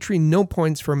Jeff Petrie, no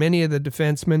points from any of the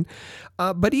defensemen,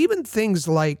 but even things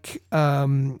like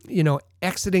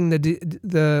exiting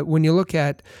the when you look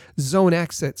at zone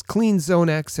exits, clean zone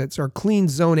exits, or clean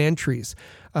zone entries.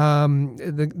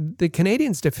 The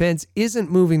Canadians' defense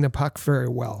isn't moving the puck very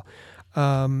well,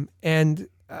 again,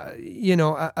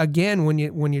 when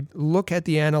you look at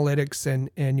the analytics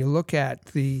and you look at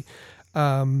the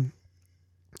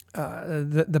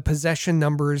possession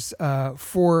numbers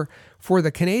for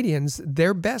the Canadians,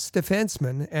 their best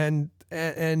defenseman,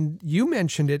 and you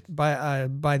mentioned it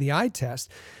by the eye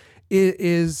test,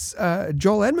 is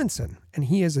Joel Edmondson, and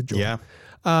he is a Joel.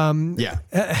 Yeah.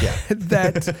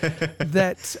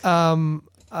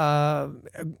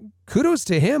 Kudos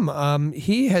to him.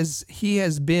 He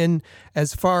has been,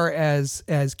 as far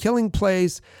as killing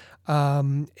plays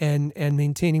and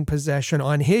maintaining possession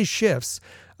on his shifts.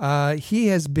 He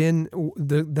has been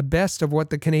the best of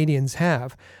what the Canadians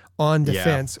have on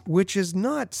defense, which is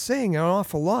not saying an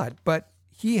awful lot, but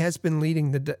he has been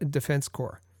leading the defense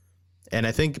corps. And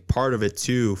I think part of it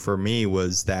too for me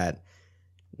was that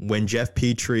when Jeff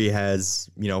Petrie has,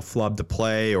 flubbed a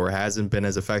play or hasn't been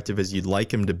as effective as you'd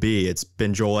like him to be, it's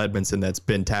been Joel Edmondson that's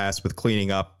been tasked with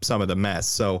cleaning up some of the mess.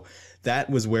 So that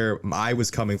was where I was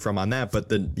coming from on that. But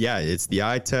it's the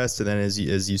eye test. And then as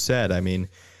you said, I mean,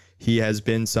 he has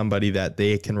been somebody that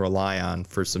they can rely on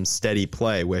for some steady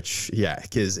play, which,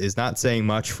 is not saying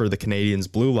much for the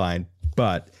Canadiens blue line.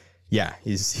 But,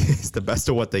 he's the best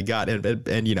of what they got.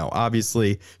 And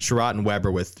obviously, Sherratt and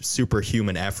Weber with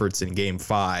superhuman efforts in Game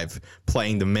 5,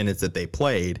 playing the minutes that they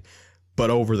played. But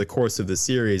over the course of the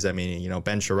series, I mean,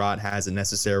 Ben Sherratt hasn't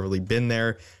necessarily been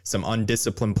there. Some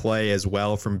undisciplined play as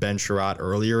well from Ben Sherratt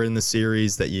earlier in the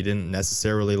series that you didn't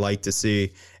necessarily like to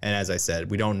see. And as I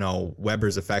said, we don't know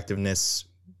Weber's effectiveness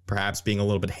perhaps being a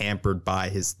little bit hampered by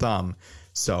his thumb.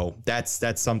 So that's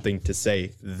something to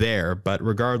say there. But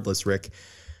regardless, Rick,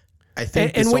 I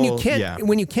think when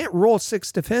you can't roll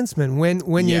 6 defensemen,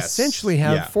 when you essentially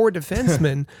have 4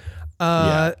 defensemen.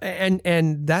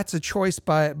 And that's a choice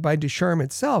by Ducharme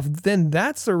itself, then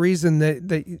that's the reason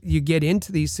that you get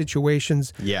into these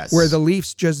situations where the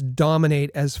Leafs just dominate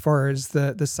as far as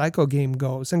the cycle game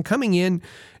goes. And coming in,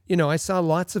 I saw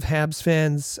lots of Habs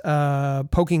fans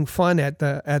poking fun at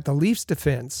the Leafs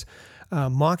defense,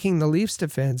 mocking the Leafs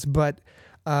defense. But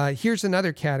here's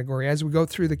another category as we go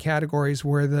through the categories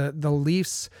where the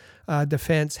Leafs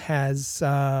defense has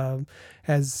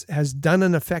done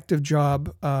an effective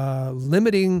job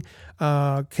limiting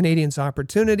Canadiens'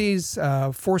 opportunities,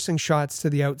 forcing shots to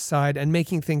the outside, and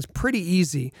making things pretty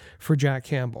easy for Jack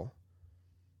Campbell.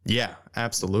 Yeah,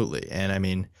 absolutely. And I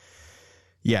mean,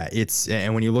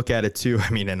 and when you look at it too,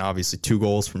 I mean, and obviously 2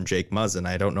 goals from Jake Muzzin.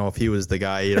 I don't know if he was the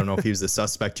guy, you don't know if he was the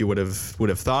suspect you would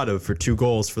have thought of for 2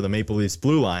 goals for the Maple Leafs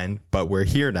blue line, but we're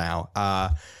here now.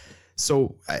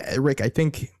 So Rick, I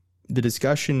think the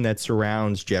discussion that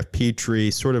surrounds Jeff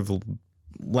Petrie sort of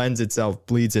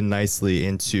bleeds in nicely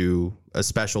into a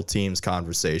special teams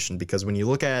conversation, because when you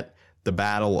look at the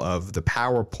battle of the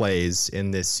power plays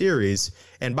in this series,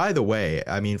 and by the way,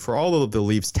 I mean, for all of the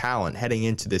Leafs talent heading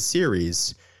into this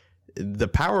series, the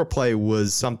power play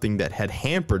was something that had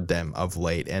hampered them of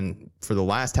late. And for the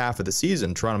last half of the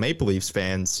season, Toronto Maple Leafs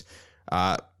fans,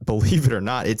 believe it or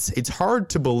not, it's hard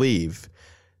to believe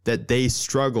that they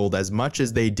struggled as much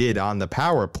as they did on the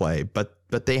power play, but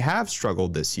they have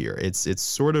struggled this year. It's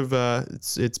sort of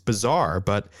it's bizarre,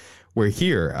 but we're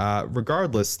here.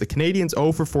 Regardless, the Canadiens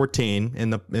 0 for 14 in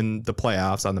the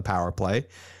playoffs on the power play.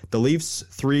 The Leafs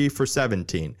 3 for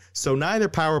 17. So neither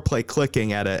power play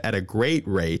clicking at a great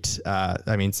rate.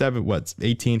 I mean,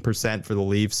 18% for the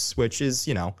Leafs, which is,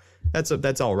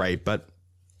 that's all right. But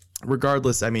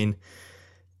regardless, I mean,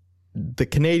 the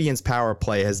Canadiens' power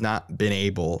play has not been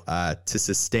able to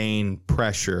sustain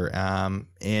pressure.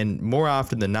 And more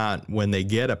often than not, when they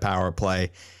get a power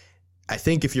play, I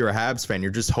think if you're a Habs fan,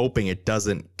 you're just hoping it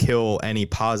doesn't kill any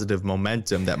positive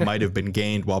momentum that might have been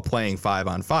gained while playing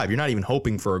 5-on-5. You're not even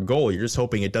hoping for a goal. You're just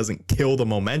hoping it doesn't kill the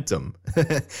momentum.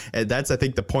 And that's, I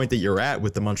think, the point that you're at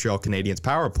with the Montreal Canadiens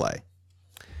power play.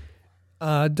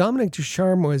 Dominic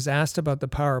Ducharme was asked about the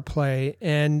power play,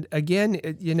 and again,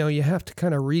 you have to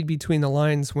kind of read between the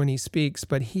lines when he speaks,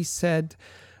 but he said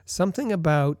something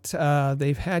about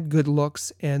they've had good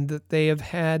looks and that they have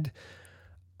had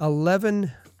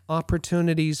 11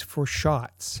 opportunities for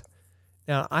shots.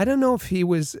 Now, I don't know if he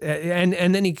was, and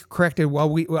then he corrected,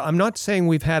 I'm not saying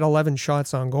we've had 11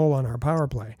 shots on goal on our power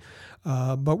play,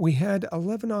 but we had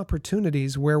 11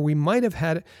 opportunities where we might have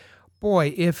had.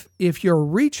 Boy, if you're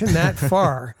reaching that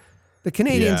far, the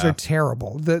Canadiens are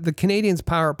terrible. The Canadiens'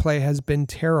 power play has been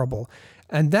terrible,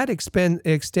 and that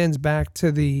extends back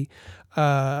to the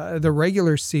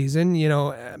regular season.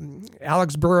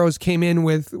 Alex Burrows came in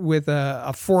with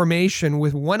a formation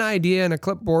with one idea and a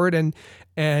clipboard, and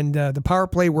the power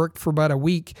play worked for about a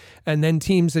week, and then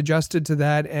teams adjusted to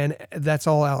that, and that's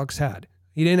all Alex had.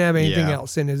 He didn't have anything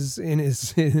else in his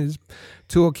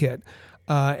toolkit.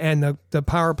 And the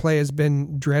power play has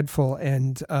been dreadful,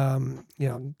 and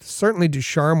certainly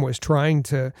Ducharme was trying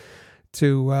to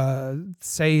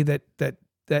say that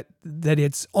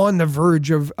it's on the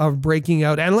verge of breaking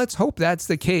out, and let's hope that's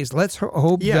the case. Let's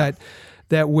hope that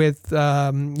with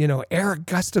Erik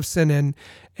Gustafsson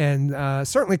and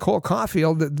certainly Cole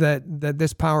Caulfield that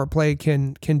this power play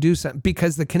can do something,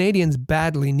 because the Canadiens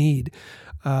badly need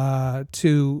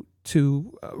to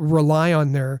rely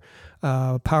on their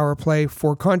power play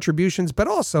for contributions, but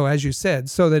also, as you said,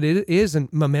 so that it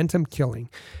isn't momentum killing.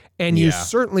 And you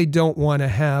certainly don't want to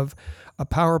have a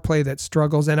power play that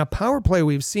struggles. And a power play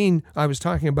we've seen, I was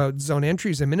talking about zone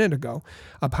entries a minute ago,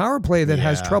 a power play that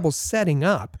has trouble setting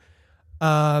up.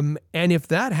 And if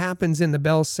that happens in the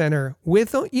Bell Center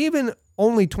with even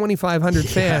only 2,500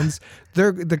 fans.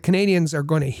 The Canadiens are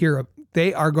going to hear it.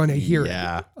 They are going to hear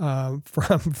it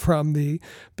from the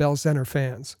Bell Center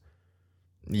fans.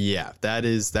 Yeah, that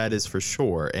is for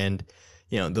sure. And,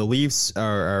 the Leafs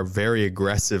are very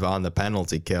aggressive on the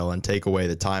penalty kill and take away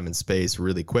the time and space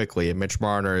really quickly. And Mitch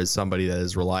Marner is somebody that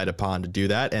is relied upon to do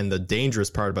that. And the dangerous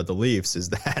part about the Leafs is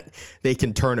that they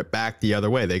can turn it back the other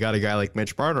way. They got a guy like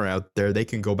Mitch Marner out there. They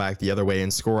can go back the other way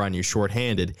and score on you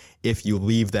shorthanded if you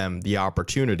leave them the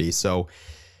opportunity. So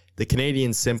the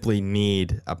Canadiens simply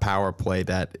need a power play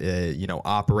that,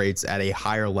 operates at a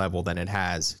higher level than it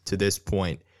has to this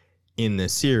point in the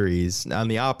series. On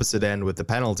the opposite end with the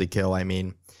penalty kill, I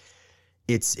mean,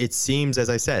 it seems, as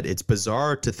I said, it's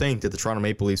bizarre to think that the Toronto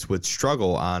Maple Leafs would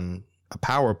struggle on a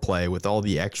power play with all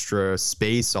the extra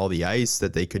space, all the ice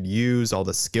that they could use, all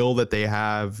the skill that they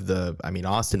have.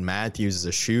 Austin Matthews is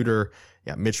a shooter.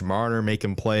 Yeah, Mitch Marner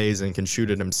making plays and can shoot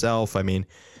it himself. I mean,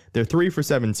 they're 3 for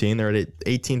 17. They're at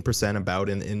 18% about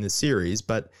in the series.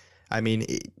 But,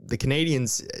 the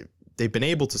Canadiens, they've been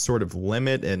able to sort of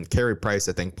limit, and Carey Price,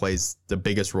 I think, plays the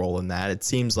biggest role in that. It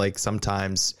seems like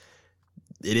sometimes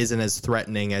it isn't as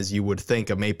threatening as you would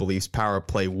think a Maple Leafs power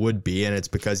play would be, and it's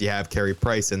because you have Carey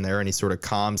Price in there and he sort of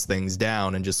calms things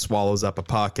down and just swallows up a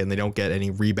puck and they don't get any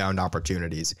rebound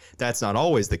opportunities. That's not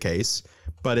always the case,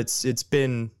 but it's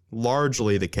been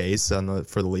largely the case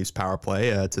for the Leafs power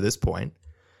play to this point.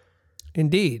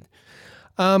 Indeed.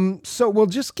 So we'll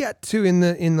just get to in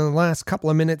the last couple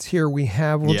of minutes here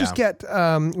just get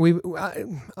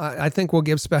I think we'll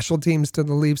give special teams to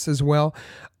the Leafs as well.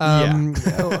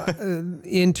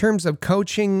 In terms of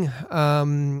coaching,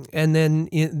 and then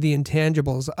the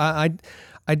intangibles,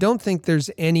 I don't think there's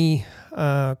any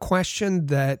question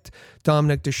that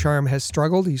Dominic Ducharme has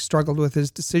struggled. He's struggled with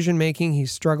his decision making.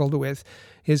 He's struggled with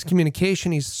his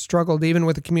communication. He's struggled even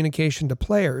with the communication to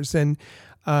players, and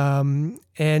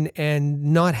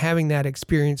not having that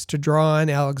experience to draw on.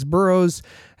 Alex Burrows,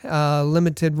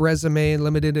 limited resume,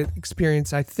 limited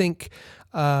experience. I think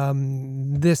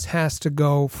this has to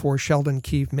go for Sheldon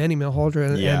Keefe, Manny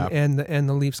Malhotra, and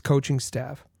the Leafs coaching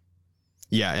staff.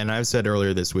 Yeah, and I've said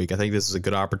earlier this week, I think this is a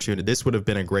good opportunity. This would have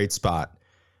been a great spot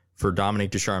for Dominic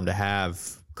Ducharme to have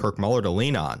Kirk Muller to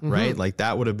lean on, right? Like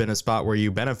that would have been a spot where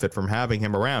you benefit from having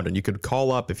him around, and you could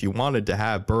call up if you wanted to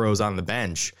have Burrows on the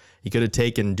bench. You could have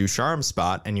taken Ducharme's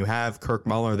spot, and you have Kirk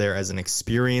Muller there as an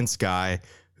experienced guy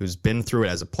who's been through it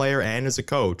as a player and as a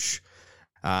coach.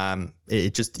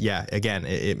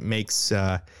 It makes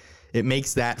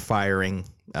that firing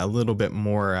a little bit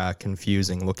more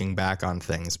confusing looking back on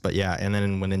things. But yeah, and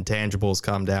then when intangibles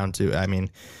come down to,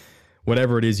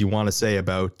 whatever it is you want to say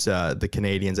about the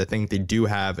Canadiens, I think they do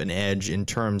have an edge in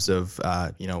terms of,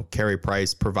 Carey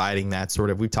Price providing that sort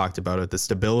of, we've talked about it, the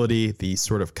stability, the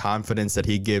sort of confidence that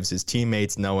he gives his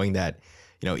teammates, knowing that,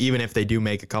 even if they do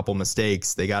make a couple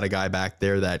mistakes, they got a guy back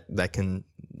there that can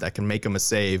make them a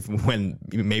save when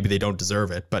maybe they don't deserve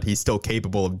it, but he's still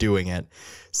capable of doing it.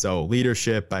 So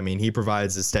leadership, he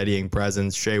provides a steadying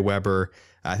presence. Shea Weber,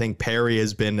 I think Perry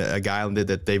has been a guy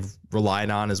that they've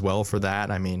relied on as well for that.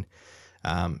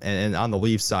 And on the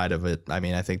Leafs side of it,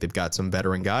 I think they've got some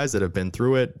veteran guys that have been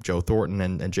through it, Joe Thornton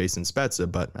and Jason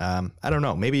Spezza. But I don't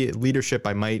know, maybe leadership,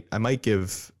 I might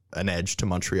give an edge to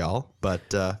Montreal.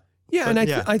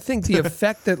 I think the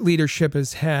effect that leadership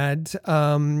has had,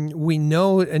 we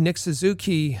know Nick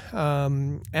Suzuki,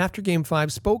 after Game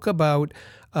 5, spoke about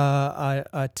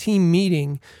a team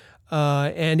meeting.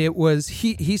 And it was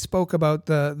he spoke about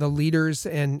the leaders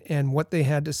and what they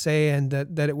had to say, and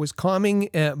that it was calming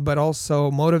but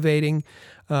also motivating.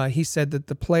 He said that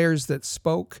the players that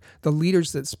spoke, the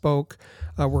leaders that spoke,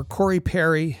 were Corey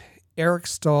Perry, Eric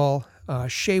Stahl,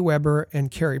 Shea Weber, and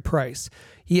Carey Price.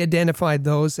 He identified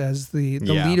those as the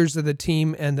leaders of the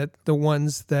team, and that the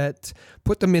ones that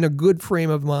put them in a good frame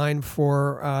of mind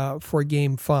for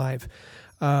Game 5.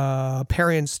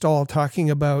 Perry and Stahl talking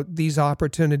about these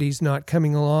opportunities not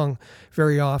coming along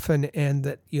very often, and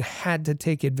that you had to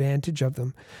take advantage of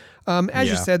them. As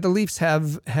you said, the Leafs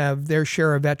have their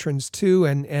share of veterans too,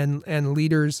 and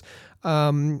leaders.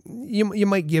 You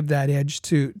might give that edge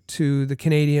to the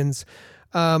Canadiens.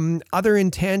 Other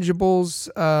intangibles,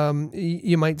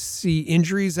 you might see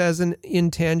injuries as an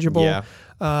intangible. Yeah.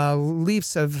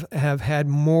 Leafs have had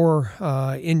more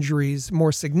injuries,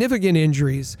 more significant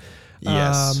injuries.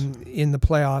 Yes. In the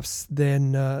playoffs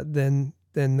than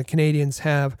the Canadiens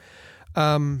have.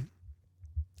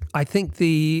 I think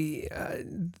the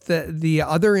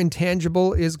other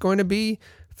intangible is going to be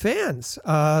fans.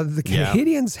 The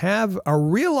Canadiens have a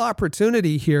real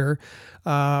opportunity here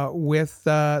with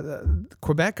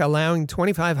Quebec allowing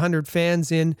 2,500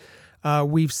 fans in.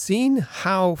 We've seen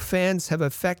how fans have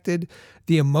affected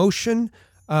the emotion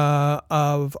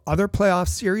of other playoff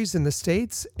series in the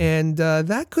States, and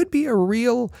that could be a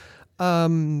real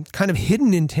kind of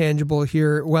hidden intangible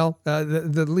here. Well,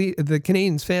 the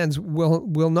Canadiens fans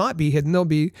will not be hidden; they'll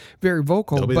be very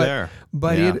vocal. They'll be there.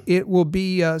 But Yeah. it will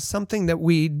be something that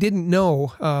we didn't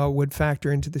know would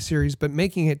factor into the series. But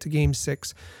making it to Game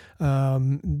 6,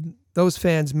 those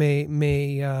fans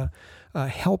may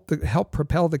help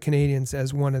propel the Canadiens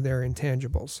as one of their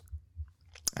intangibles.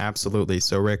 Absolutely.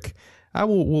 So, Rick,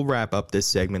 we'll wrap up this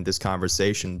segment, this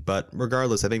conversation. But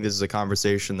regardless, I think this is a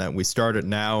conversation that we start at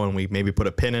now and we maybe put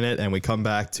a pin in it and we come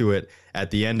back to it at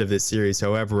the end of this series,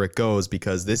 however it goes,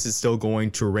 because this is still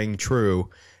going to ring true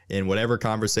in whatever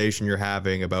conversation you're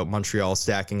having about Montreal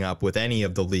stacking up with any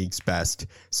of the league's best.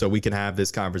 So we can have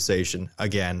this conversation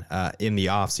again in the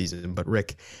offseason. But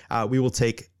Rick, we will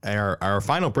take our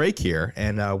final break here.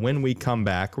 And when we come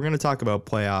back, we're going to talk about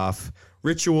playoff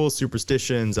rituals,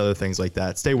 superstitions, other things like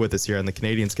that. Stay with us here on the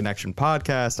Canadiens Connection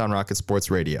podcast on Rocket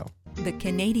Sports Radio. The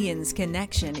Canadiens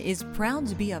Connection is proud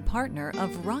to be a partner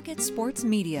of Rocket Sports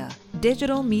Media,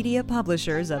 digital media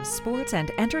publishers of sports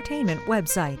and entertainment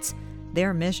websites.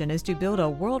 Their mission is to build a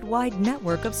worldwide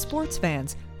network of sports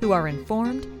fans who are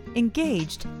informed,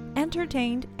 engaged,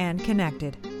 entertained, and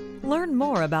connected. Learn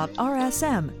more about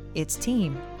RSM, its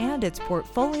team, and its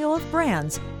portfolio of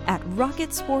brands at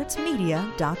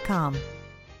rocketsportsmedia.com.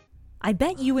 I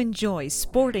bet you enjoy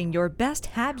sporting your best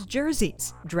Habs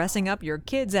jerseys, dressing up your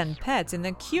kids and pets in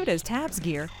the cutest Habs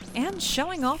gear, and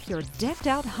showing off your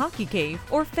decked-out hockey cave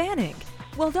or fanning.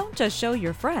 Well, don't just show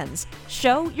your friends,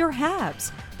 show your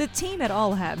Habs. The team at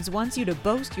All Habs wants you to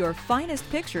boast your finest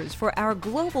pictures for our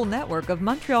global network of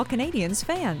Montreal Canadiens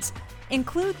fans.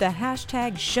 Include the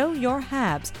hashtag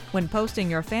 #ShowYourHabs when posting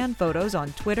your fan photos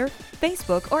on Twitter,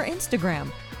 Facebook, or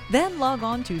Instagram. Then log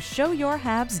on to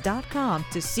showyourhabs.com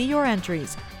to see your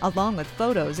entries, along with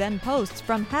photos and posts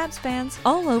from Habs fans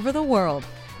all over the world.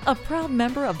 A proud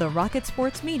member of the Rocket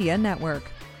Sports Media Network.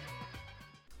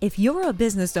 If you're a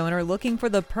business owner looking for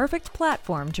the perfect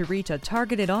platform to reach a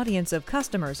targeted audience of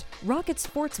customers, Rocket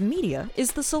Sports Media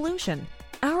is the solution.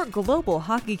 Our global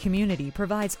hockey community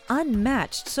provides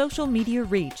unmatched social media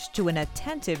reach to an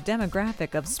attentive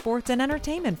demographic of sports and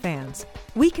entertainment fans.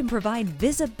 We can provide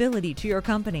visibility to your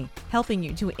company, helping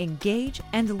you to engage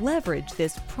and leverage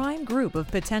this prime group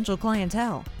of potential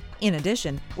clientele. In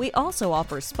addition, we also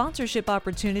offer sponsorship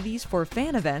opportunities for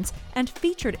fan events and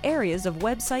featured areas of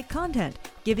website content,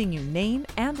 giving you name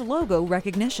and logo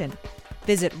recognition.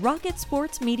 Visit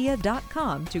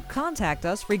rocketsportsmedia.com to contact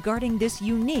us regarding this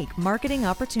unique marketing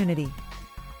opportunity.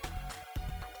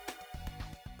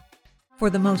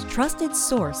 For the most trusted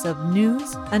source of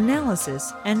news,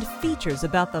 analysis, and features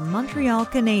about the Montreal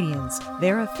Canadiens,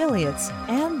 their affiliates,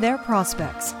 and their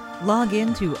prospects, log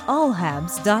in to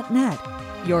allhabs.net,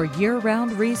 your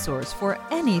year-round resource for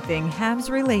anything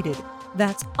Habs related.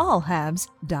 That's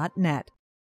allhabs.net.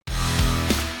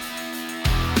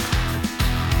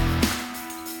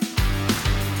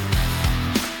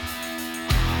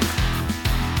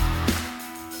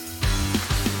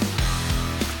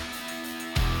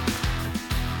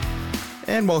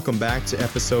 And welcome back to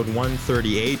episode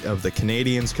 138 of the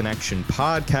Canadiens Connection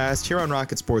podcast here on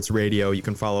Rocket Sports Radio. You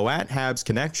can follow at Habs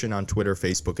Connection on Twitter,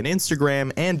 Facebook, and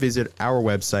Instagram, and visit our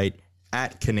website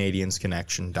at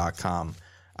CanadiensConnection.com.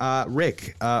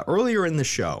 Rick, earlier in the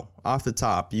show, off the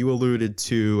top, you alluded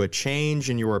to a change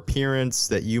in your appearance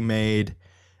that you made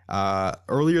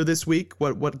earlier this week.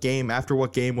 What game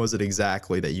was it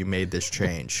exactly that you made this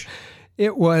change?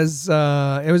 It was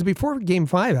before Game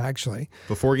 5, actually.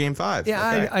 Before Game 5.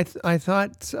 Yeah, okay. I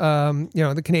thought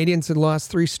the Canadiens had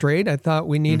lost 3 straight. I thought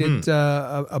we needed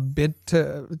a bit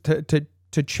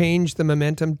to change the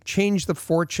momentum, change the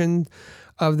fortune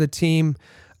of the team.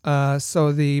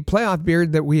 So the playoff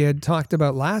beard that we had talked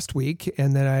about last week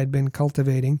and that I had been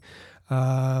cultivating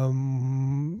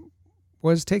was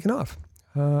taken off.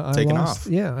 Taken off.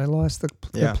 Yeah, I lost the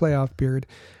playoff beard.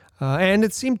 And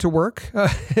it seemed to work.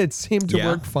 It seemed to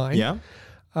work fine. Yeah.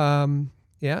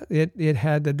 It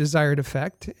had the desired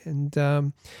effect.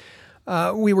 And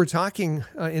we were talking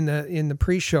in the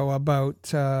pre-show about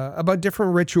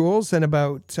different rituals and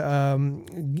about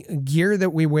gear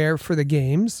that we wear for the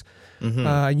games.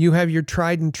 Mm-hmm. You have your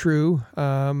tried and true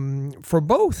for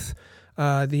both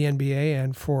the NBA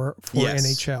and for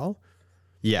NHL.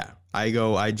 Yeah. I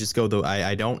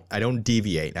don't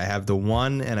deviate. I have the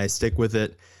one and I stick with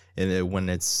it. And when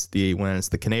it's the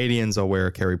Canadiens, I'll wear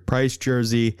a Carey Price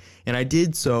jersey, and I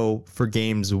did so for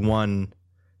games 1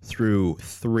 through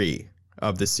 3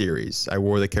 of the series. I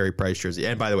wore the Carey Price jersey,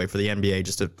 and by the way, for the NBA,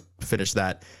 just to finish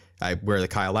that, I wear the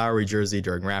Kyle Lowry jersey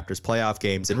during Raptors playoff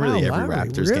games and Kyle really every Lowry,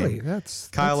 Raptors really? game. That's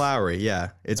Kyle Lowry, yeah.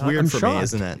 It's weird I'm for shocked. me,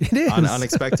 isn't it? It is.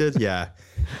 Unexpected, yeah.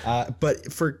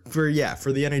 But for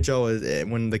the NHL,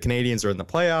 when the Canadians are in the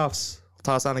playoffs, I'll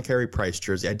toss on a Carey Price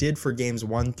jersey. I did for games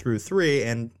 1 through 3,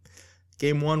 and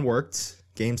game 1 worked.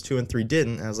 Games 2 and 3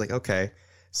 didn't. And I was like, okay.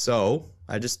 So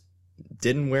I just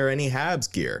didn't wear any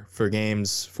Habs gear for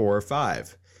games 4 or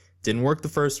 5. Didn't work the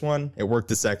first one. It worked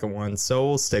the second one. So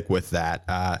we'll stick with that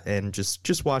and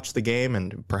just watch the game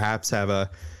and perhaps have a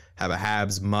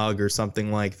Habs mug or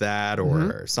something like that,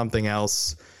 or something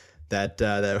else that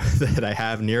I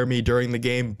have near me during the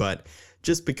game. But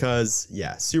just because,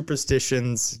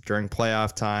 superstitions during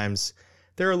playoff times,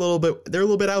 they're a little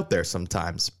bit out there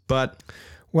sometimes. But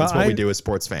that's what we do as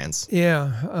sports fans.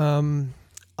 Yeah.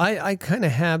 I kind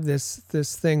of have this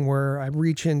thing where I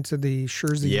reach into the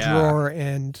jersey drawer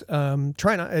and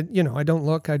try not, I don't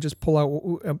look. I just pull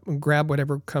out and grab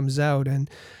whatever comes out. And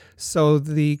so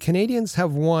the Canadians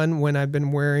have won when I've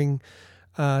been wearing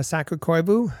Saku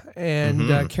Koivu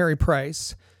and Carey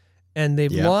Price. And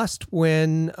they've lost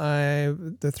when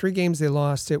the 3 games they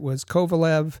lost, it was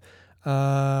Kovalev,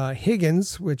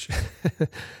 Higgins, which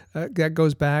that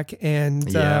goes back,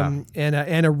 and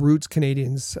a Roots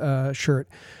Canadians shirt.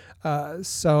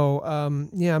 I'm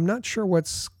not sure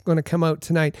what's going to come out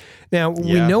tonight. Now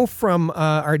we know from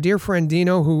our dear friend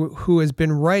Dino, who has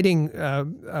been writing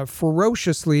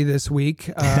ferociously this week,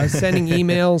 sending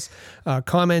emails,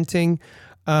 commenting,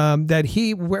 that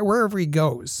he wherever he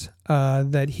goes,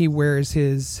 that he wears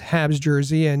his Habs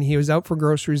jersey, and he was out for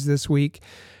groceries this week.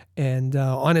 And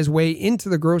on his way into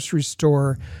the grocery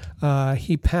store,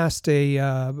 he passed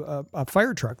a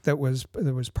fire truck that was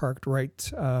parked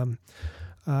right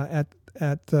at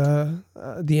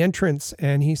the entrance,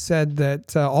 and he said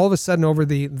that all of a sudden over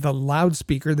the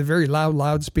loudspeaker, the very loud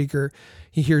loudspeaker,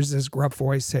 he hears this gruff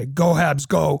voice say, "Go Habs,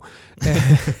 go!" And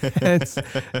it's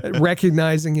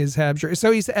recognizing his Habs jersey.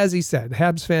 So as he said,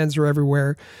 Habs fans are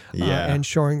everywhere, and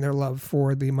showing their love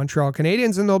for the Montreal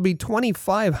Canadiens, and there'll be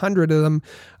 2,500 of them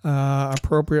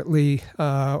appropriately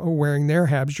wearing their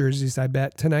Habs jerseys, I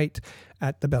bet, tonight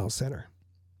at the Bell Center.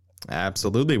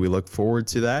 Absolutely. We look forward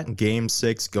to that. Game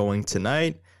 6 going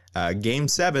tonight. Game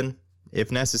 7, if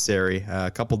necessary,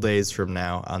 a couple days from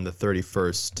now on the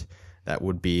 31st.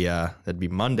 That'd be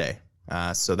Monday.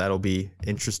 So that'll be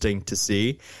interesting to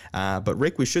see. But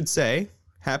Rick, we should say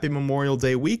happy Memorial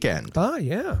Day weekend. Oh,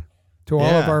 yeah. To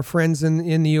all of our friends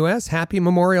in the U.S., happy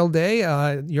Memorial Day,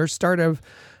 your start of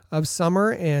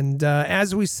summer. And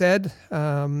as we said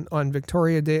on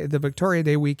Victoria Day, the Victoria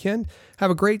Day weekend, have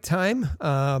a great time.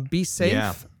 Be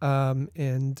safe.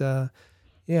 Enjoy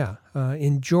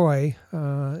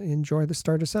the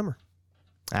start of summer.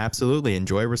 Absolutely.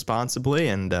 Enjoy responsibly,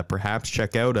 and perhaps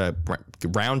check out a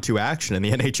round 2 action in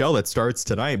the NHL that starts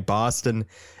tonight. Boston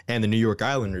and the New York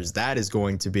Islanders. That is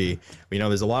going to be,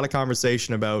 there's a lot of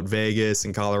conversation about Vegas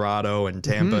and Colorado and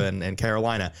Tampa and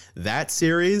Carolina. That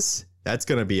series, that's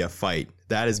going to be a fight.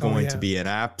 That is going to be an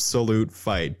absolute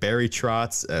fight. Barry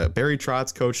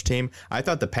Trotz's coach team. I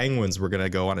thought the Penguins were going to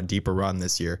go on a deeper run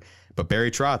this year, but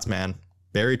Barry Trotz, man.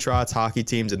 Barry Trotz hockey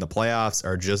teams in the playoffs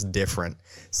are just different.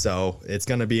 So it's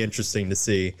going to be interesting to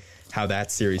see how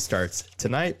that series starts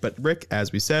tonight. But Rick,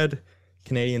 as we said,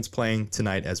 Canadians playing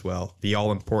tonight as well. The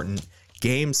all-important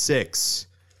Game 6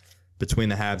 between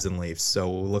the Habs and Leafs. So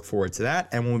we'll look forward to that.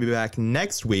 And we'll be back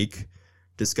next week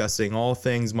discussing all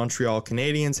things Montreal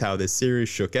Canadiens, how this series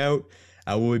shook out.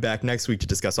 We'll be back next week to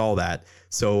discuss all that.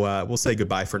 So we'll say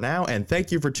goodbye for now. And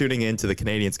thank you for tuning in to the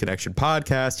Canadiens Connection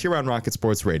podcast here on Rocket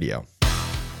Sports Radio.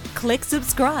 Click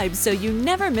subscribe so you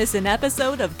never miss an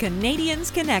episode of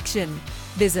Canadiens Connection.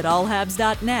 Visit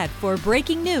allhabs.net for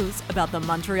breaking news about the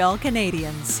Montreal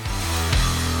Canadiens.